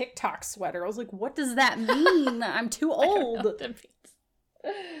is the TikTok sweater. I was like, what does that mean? I'm too old. I don't know what that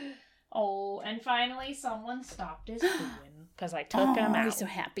means. Oh, and finally someone stopped his hooing because I took him out. He's so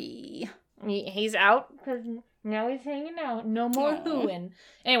happy. He's out because now he's hanging out. No more hooing.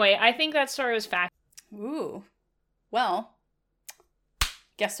 Anyway, I think that story was fact. Ooh. Well,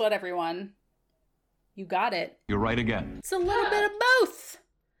 guess what, everyone? You got it. You're right again. It's a little bit of both.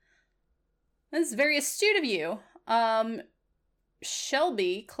 This is very astute of you.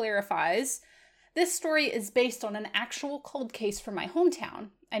 Shelby clarifies, this story is based on an actual cold case from my hometown.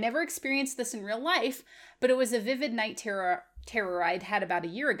 I never experienced this in real life, but it was a vivid night terror I'd had about a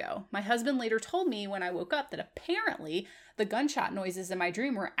year ago. My husband later told me when I woke up that apparently the gunshot noises in my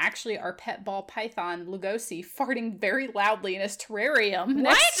dream were actually our pet ball python, Lugosi, farting very loudly in his terrarium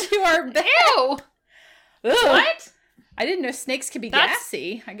next to our bed. Ew! Ugh. What? I didn't know snakes could be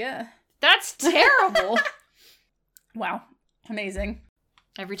gassy, I guess. That's terrible. Wow. Amazing.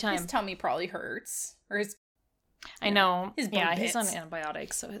 Every time. His tummy probably hurts. Or his... I know. His he's on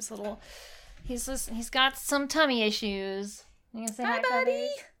antibiotics, so he's got some tummy issues. You gonna say hi, buddy?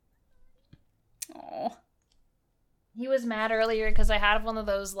 Oh. He was mad earlier because I had one of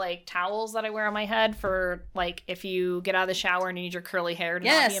those, like, towels that I wear on my head for, like, if you get out of the shower and you need your curly hair to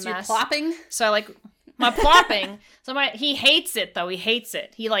not be a mess. Yes, you're plopping. So, like, my plopping. So he hates it, though. He hates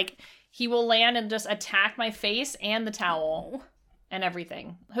it. He will land and just attack my face and the towel and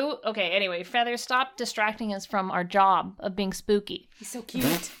everything. Okay, anyway, Feathers, stop distracting us from our job of being spooky. He's so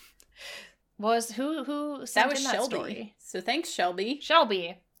cute. Who sent in that Shelby. story? So thanks, Shelby.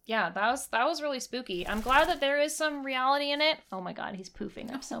 Shelby. Yeah, that was really spooky. I'm glad that there is some reality in it. Oh my god, he's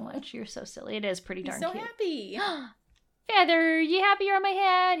poofing up so much. You're so silly. It is pretty darn so cute. Happy. Feather, you happy you're on my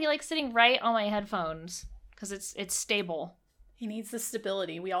head? He likes sitting right on my headphones because it's stable. He needs the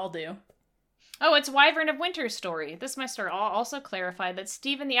stability. We all do. Oh, it's Wyvern of Winter's story. This my story. I'll also clarify that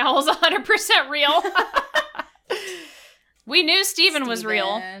Stephen the Owl is 100% real. We knew Stephen was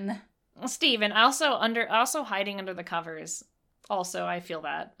real. Stephen, also hiding under the covers. Also, I feel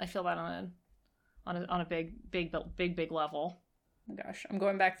that on a big level. Oh my gosh, I'm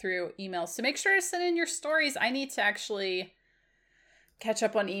going back through emails. So make sure to send in your stories. I need to actually catch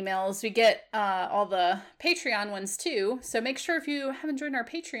up on emails. We get all the Patreon ones too. So make sure if you haven't joined our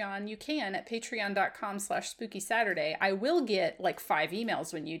Patreon, you can at patreon.com/spookysaturday. I will get like 5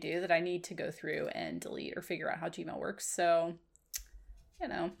 emails when you do that I need to go through and delete or figure out how Gmail works. So,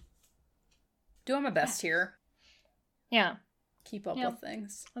 doing my best here. Yeah. Keep up with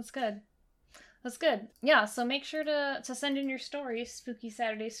things. That's good. Yeah, so make sure to send in your stories,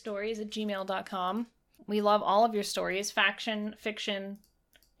 spookysaturday@gmail.com. We love all of your stories, faction, fiction,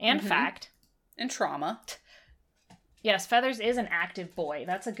 and fact. And trauma. Yes, Feathers is an active boy.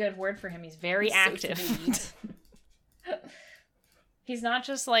 That's a good word for him. He's very active. So he's not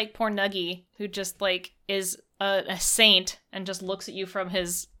just like poor Nuggy, who just like is a saint and just looks at you from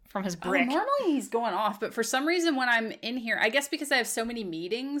his brick. Normally he's going off, but for some reason when I'm in here, I guess because I have so many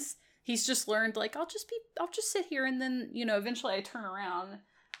meetings, he's just learned like I'll just sit here, and then eventually I turn around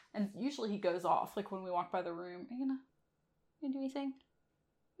and usually he goes off like when we walk by the room. Are you gonna do anything?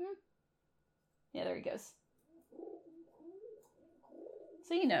 Yeah, there he goes.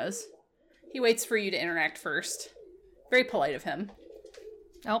 So he knows. He waits for you to interact first. Very polite of him.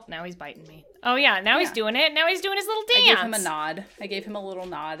 Oh, now he's biting me. Oh, yeah, now he's doing it. Now he's doing his little dance. I gave him a nod. I gave him a little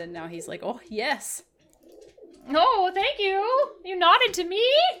nod, and now he's like, oh, yes. Oh, thank you. You nodded to me.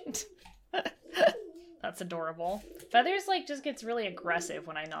 That's adorable. Feathers, like, just gets really aggressive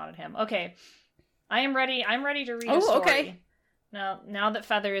when I nod at him. Okay. I am ready. I'm ready to read a story. Okay. Now that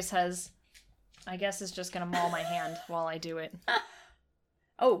Feathers has, I guess, is just going to maul my hand while I do it.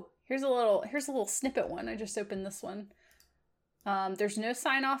 Oh, here's a little snippet one. I just opened this one. There's no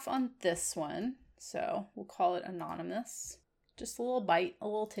sign off on this one, so we'll call it anonymous. Just a little bite, a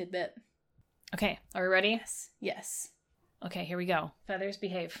little tidbit. Okay, are we ready? Yes. Okay, here we go. Feathers,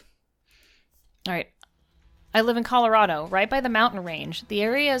 behave. All right. I live in Colorado, right by the mountain range. The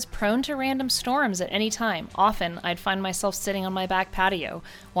area is prone to random storms at any time. Often, I'd find myself sitting on my back patio,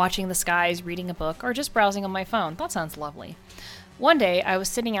 watching the skies, reading a book, or just browsing on my phone. That sounds lovely. One day, I was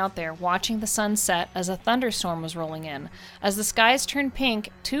sitting out there watching the sun set as a thunderstorm was rolling in. As the skies turned pink,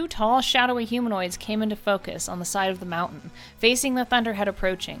 2 tall, shadowy humanoids came into focus on the side of the mountain, facing the thunderhead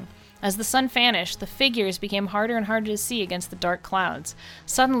approaching. As the sun vanished, the figures became harder and harder to see against the dark clouds.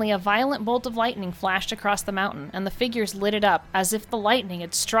 Suddenly, a violent bolt of lightning flashed across the mountain, and the figures lit it up as if the lightning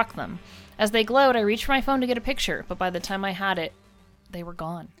had struck them. As they glowed, I reached for my phone to get a picture, but by the time I had it, they were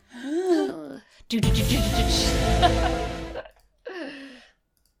gone.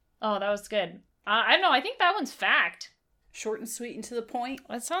 Oh, that was good. I don't know. I think that one's fact. Short and sweet and to the point.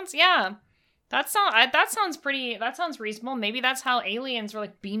 That sounds, That sounds reasonable. Maybe that's how aliens were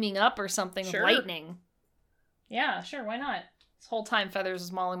like beaming up or something with lightning. Yeah, sure. Why not? This whole time Feathers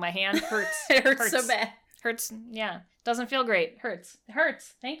was mauling my hand. Hurts. It hurts so bad. Hurts. Yeah. Doesn't feel great. Hurts. It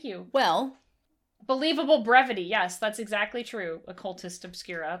hurts. Thank you. Well. Believable brevity. Yes, that's exactly true. Occultist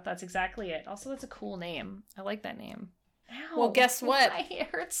Obscura. That's exactly it. Also, that's a cool name. I like that name. Ow, well, guess what? It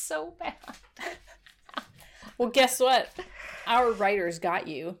hurts so bad. Well, guess what? Our writers got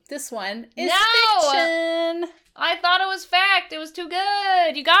you. This one is fiction. I thought it was fact. It was too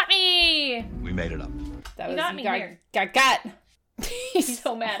good. You got me. We made it up. You got me here. Got. He's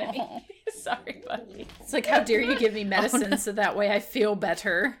so mad at me. Sorry, buddy. It's like, how dare you give me medicine so that way I feel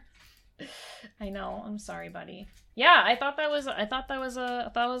better. I know. I'm sorry, buddy. Yeah, I thought that was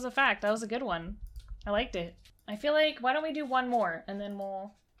a fact. That was a good one. I liked it. I feel like, why don't we do one more and then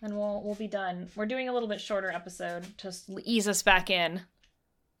we'll be done. We're doing a little bit shorter episode to ease us back in.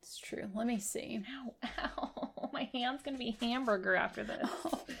 It's true. Let me see. Ow. My hand's gonna be hamburger after this.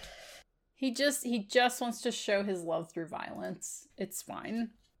 Oh. He just wants to show his love through violence. It's fine.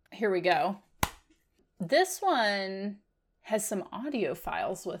 Here we go. This one has some audio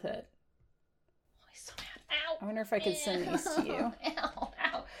files with it. Oh, he's so mad. Ow. I wonder if I could send these to you. Ow,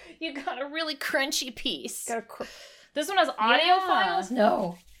 ow. You got a really crunchy piece. Got This one has audio files?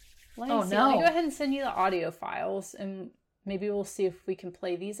 No. Let me see. Let me go ahead and send you the audio files, and maybe we'll see if we can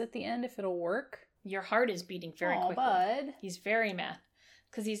play these at the end, if it'll work. Your heart is beating very quickly. Bud. He's very mad.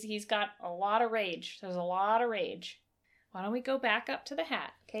 Because he's got a lot of rage. There's a lot of rage. Why don't we go back up to the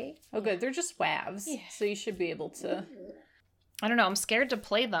hat, okay? Oh, good. They're just WAVs, yeah. So you should be able to... I don't know. I'm scared to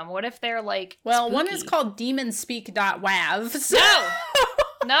play them. What if they're, like, Well, spooky? one is called demonspeak.wav. So...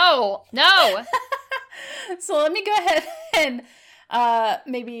 No! No! So let me go ahead and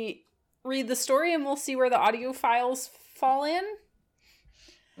maybe read the story, and we'll see where the audio files fall in.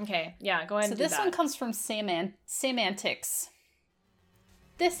 Okay, yeah, go ahead and do that. So this one comes from Semantics.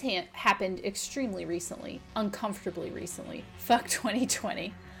 This happened extremely recently. Uncomfortably recently. Fuck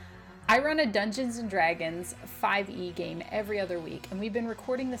 2020. I run a Dungeons & Dragons 5e game every other week, and we've been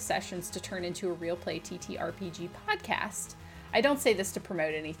recording the sessions to turn into a Real Play TTRPG podcast. I don't say this to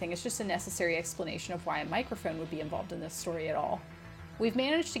promote anything, it's just a necessary explanation of why a microphone would be involved in this story at all. We've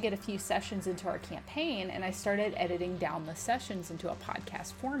managed to get a few sessions into our campaign, and I started editing down the sessions into a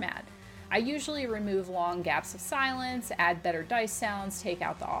podcast format. I usually remove long gaps of silence, add better dice sounds, take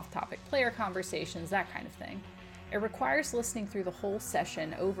out the off-topic player conversations, that kind of thing. It requires listening through the whole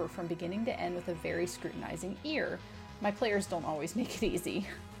session over from beginning to end with a very scrutinizing ear. My players don't always make it easy.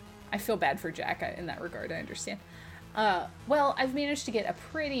 I feel bad for Jack in that regard, I understand. Well, I've managed to get a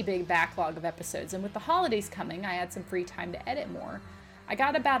pretty big backlog of episodes, and with the holidays coming, I had some free time to edit more. I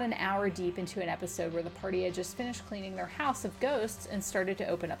got about an hour deep into an episode where the party had just finished cleaning their house of ghosts and started to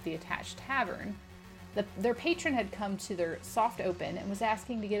open up the attached tavern. Their patron had come to their soft open and was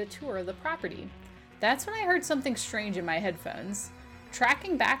asking to get a tour of the property. That's when I heard something strange in my headphones.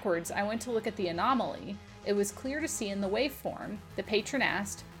 Tracking backwards, I went to look at the anomaly. It was clear to see in the waveform. The patron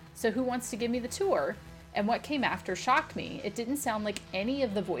asked, "So who wants to give me the tour?" And what came after shocked me. It didn't sound like any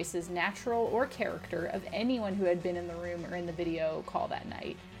of the voices, natural or character, of anyone who had been in the room or in the video call that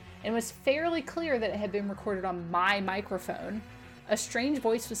night. It was fairly clear that it had been recorded on my microphone. A strange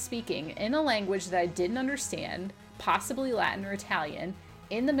voice was speaking in a language that I didn't understand, possibly Latin or Italian,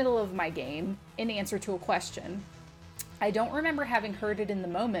 in the middle of my game, in answer to a question. I don't remember having heard it in the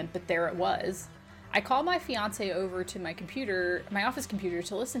moment, but there it was. I called my fiance over to my office computer,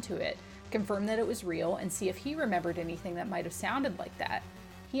 to listen to it, confirm that it was real, and see if he remembered anything that might have sounded like that.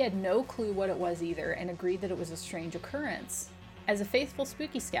 He had no clue what it was either, and agreed that it was a strange occurrence. As a faithful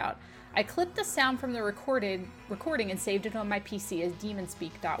spooky scout, I clipped the sound from the recording and saved it on my PC as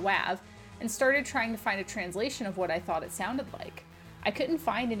demonspeak.wav, and started trying to find a translation of what I thought it sounded like. I couldn't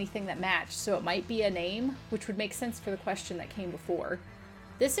find anything that matched, so it might be a name, which would make sense for the question that came before.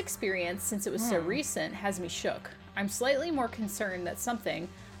 This experience, since it was so recent, has me shook. I'm slightly more concerned that something,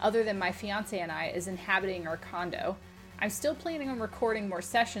 other than my fiance and I, is inhabiting our condo. I'm still planning on recording more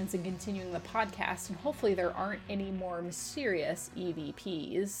sessions and continuing the podcast, and hopefully there aren't any more mysterious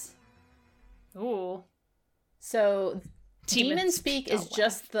EVPs. Ooh. So, Demon Speak is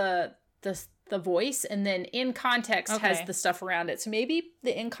just the voice, and then In Context has the stuff around it. So maybe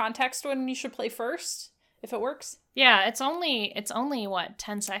the In Context one you should play first, if it works. Yeah, it's only what,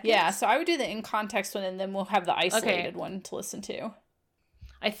 10 seconds? Yeah, so I would do the In Context one, and then we'll have the isolated one to listen to.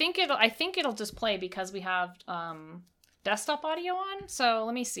 I think it'll just play because we have desktop audio on. So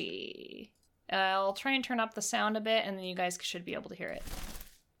let me see. I'll try and turn up the sound a bit, and then you guys should be able to hear it.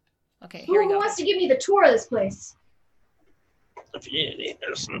 Okay, here we go. Who wants to give me the tour of this place?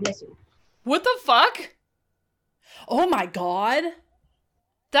 What the fuck? Oh my god.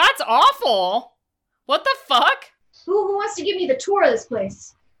 That's awful. What the fuck? Who wants to give me the tour of this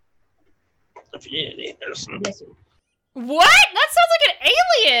place? What? That sounds like an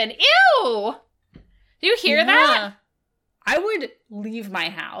alien. Ew. Do you hear that? I would leave my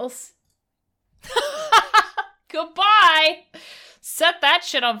house. Goodbye. Set that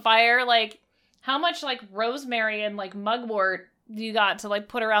shit on fire. Like, how much, like, rosemary and, like, mugwort you got to, like,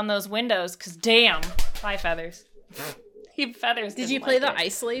 put around those windows? Because, damn. Bye, Feathers. Feathers. Did you play the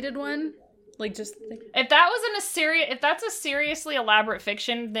isolated one? Like, just... If that wasn't if that's a seriously elaborate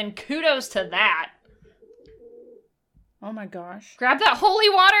fiction, then kudos to that. Oh my gosh. Grab that holy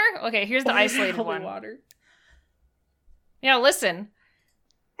water. Okay, here's the isolated holy one. Water. Yeah, listen.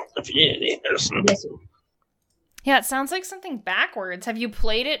 Yeah, it sounds like something backwards. Have you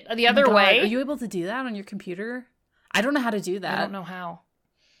played it the other way? Are you able to do that on your computer? I don't know how to do that. I don't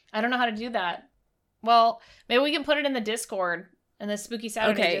know how to do that. Well, maybe we can put it in the Discord in the Spooky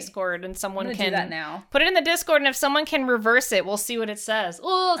Saturday Discord, and someone can do that now. Put it in the Discord, and if someone can reverse it, we'll see what it says.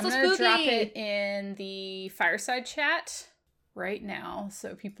 Oh, it's so spooky! I'm gonna drop it in the fireside chat right now,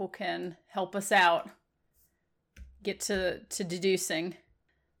 so people can help us out. Get to deducing.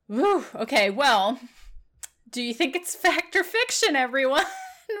 Woo! Okay, well, do you think it's fact or fiction, everyone?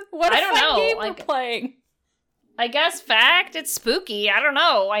 What a fun game we're playing. I guess fact. It's spooky. I don't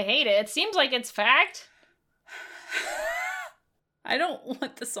know. I hate it. It seems like it's fact. I don't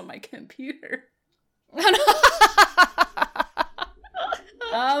want this on my computer.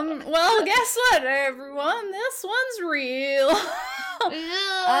 Well, guess what, everyone? This one's real.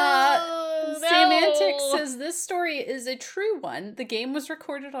 Samantic says this story is a true one. The game was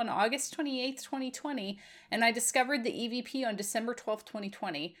recorded on August 28th, 2020, and I discovered the EVP on December 12th,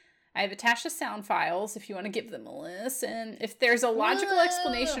 2020. I have attached the sound files if you want to give them a listen. If there's a logical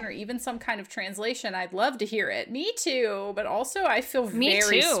explanation or even some kind of translation, I'd love to hear it. Me too, but also I feel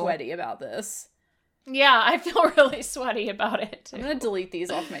very sweaty about this. Yeah, I feel really sweaty about it too. I'm going to delete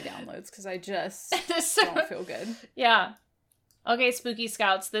these off my downloads because I just don't feel good. Yeah. Okay, Spooky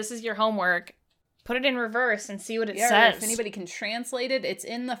Scouts, this is your homework. Put it in reverse and see what it says. If anybody can translate it, it's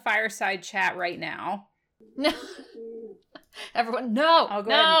in the fireside chat right now. No. Everyone, no! I'll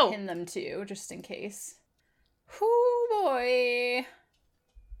go ahead and pin them too, just in case. Whoo boy.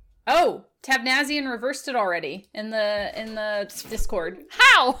 Oh, Tabnazian reversed it already in the Discord.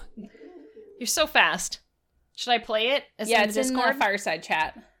 How? You're so fast. Should I play it? It's in the fireside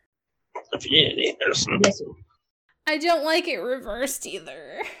chat. I don't like it reversed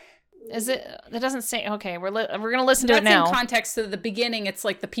either. Is it? That doesn't say. Okay, we're gonna listen to it now. That's in context. So the beginning, it's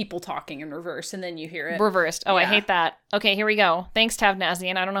like the people talking in reverse, and then you hear it reversed. Oh, yeah. I hate that. Okay, here we go. Thanks,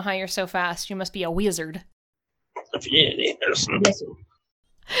 Tabnazian. I don't know how you're so fast. You must be a wizard.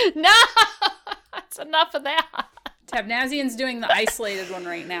 No, that's enough of that. Tabnazian's doing the isolated one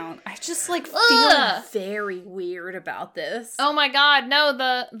right now. I just feel very weird about this. Oh my god, no!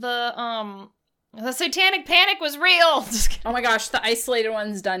 The satanic panic was real. Oh my gosh, the isolated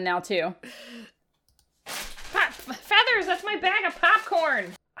one's done now too. Feathers, that's my bag of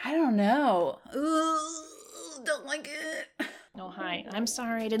popcorn. I don't know. Ooh, don't like it. Oh, hi. I'm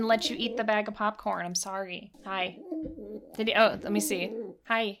sorry. I didn't let you eat the bag of popcorn. I'm sorry. Hi. Oh, let me see.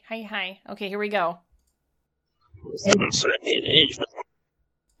 Hi. Okay, here we go.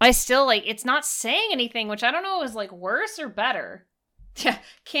 I still, it's not saying anything, which I don't know is, worse or better. Yeah,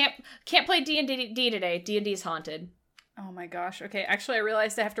 can't play D&D today. D&D's haunted. Oh my gosh. Okay, actually I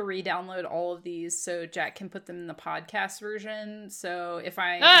realized I have to re-download all of these so Jack can put them in the podcast version. So if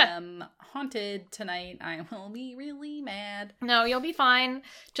I am haunted tonight, I will be really mad. No, you'll be fine.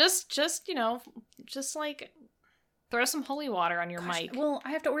 Just throw some holy water on your mic. Well,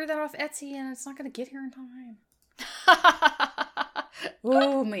 I have to order that off Etsy and it's not going to get here in time.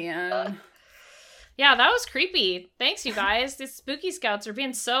 Oh man. Yeah, that was creepy. Thanks, you guys. These Spooky Scouts are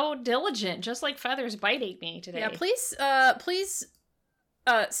being so diligent, just like Feathers biting me today. Yeah, please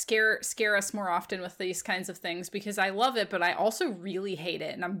scare us more often with these kinds of things because I love it, but I also really hate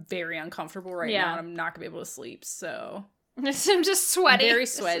it, and I'm very uncomfortable right now, and I'm not gonna be able to sleep. So I'm just sweaty. I'm very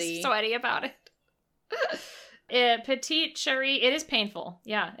sweaty. Just sweaty about it. Petite Cherie, it is painful.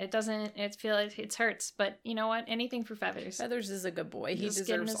 Yeah, it doesn't. It hurts, but you know what? Anything for Feathers. Feathers is a good boy. He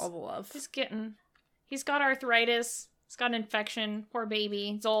deserves all the love. He's got arthritis. He's got an infection. Poor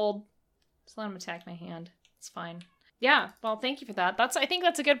baby. He's old. Just let him attack my hand. It's fine. Yeah, well, thank you for that. I think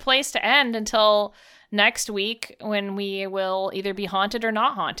that's a good place to end until next week when we will either be haunted or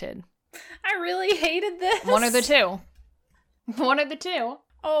not haunted. I really hated this. One of the two.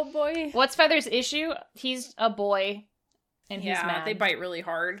 Oh, boy. What's Feather's issue? He's a boy, and he's mad. They bite really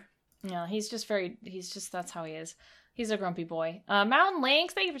hard. Yeah, that's how he is. He's a grumpy boy. Mountain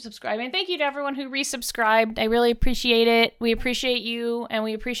Links, thank you for subscribing. Thank you to everyone who resubscribed. I really appreciate it. We appreciate you, and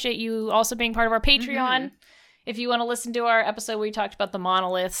we appreciate you also being part of our Patreon. Mm-hmm. If you want to listen to our episode where we talked about the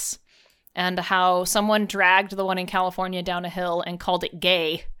monoliths and how someone dragged the one in California down a hill and called it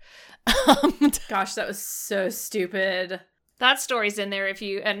gay. Gosh, that was so stupid. That story's in there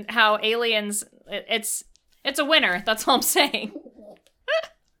and how aliens, it's a winner. That's all I'm saying.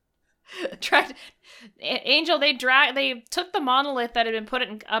 Angel, they took the monolith that had been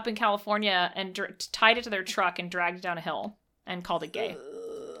put up in California and tied it to their truck and dragged it down a hill and called it gay.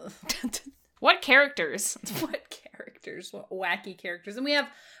 What characters? What wacky characters. And we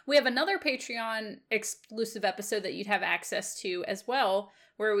have another Patreon exclusive episode that you'd have access to as well,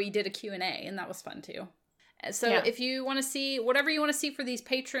 where we did a Q&A, and that was fun too. So if you want to see whatever you want to see for these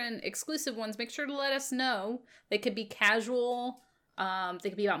patron exclusive ones, make sure to let us know. They could be casual. They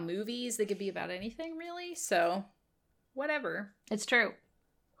could be about movies. They could be about anything, really. So whatever. It's true.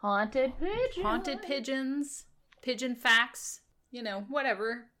 Haunted pigeons. Haunted pigeons. Pigeon facts.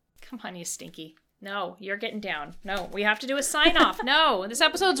 Whatever. Come on, you stinky. No, you're getting down. No, we have to do a sign-off. No, this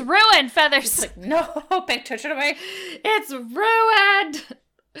episode's ruined, Feathers. No, pay attention to me. It's ruined.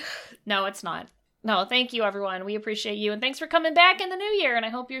 No, it's not. No, thank you, everyone. We appreciate you. And thanks for coming back in the new year. And I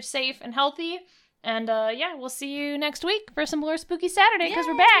hope you're safe and healthy. And we'll see you next week for some more Spooky Saturday because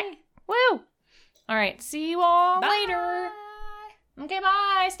we're back. Woo! All right, see you all later. Okay,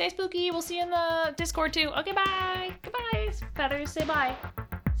 bye. Stay spooky. We'll see you in the Discord too. Okay, bye. Goodbye. Feathers, say bye.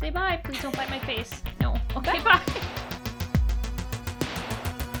 Say bye. Please don't bite my face. No. Okay, bye.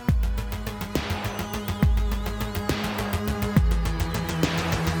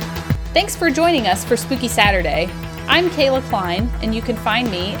 Thanks for joining us for Spooky Saturday. I'm Kayla Klein, and you can find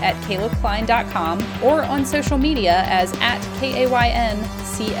me at kaylaklein.com or on social media as @KAYNCLI.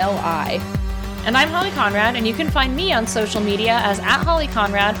 And I'm Holly Conrad, and you can find me on social media as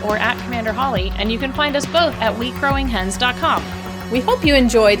 @HollyConrad or @CommanderHolly, and you can find us both at WeCrowingHens.com. We hope you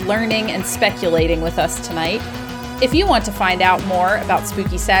enjoyed learning and speculating with us tonight. If you want to find out more about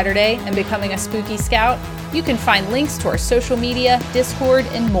Spooky Saturday and becoming a Spooky Scout, you can find links to our social media, Discord,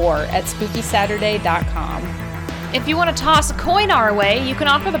 and more at SpookySaturday.com. If you want to toss a coin our way, you can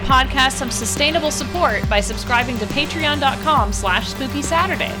offer the podcast some sustainable support by subscribing to patreon.com/Spooky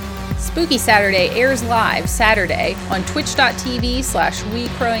Saturday. Spooky Saturday airs live Saturday on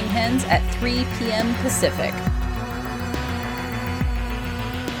twitch.tv/WeCrowingHens at 3 p.m. Pacific.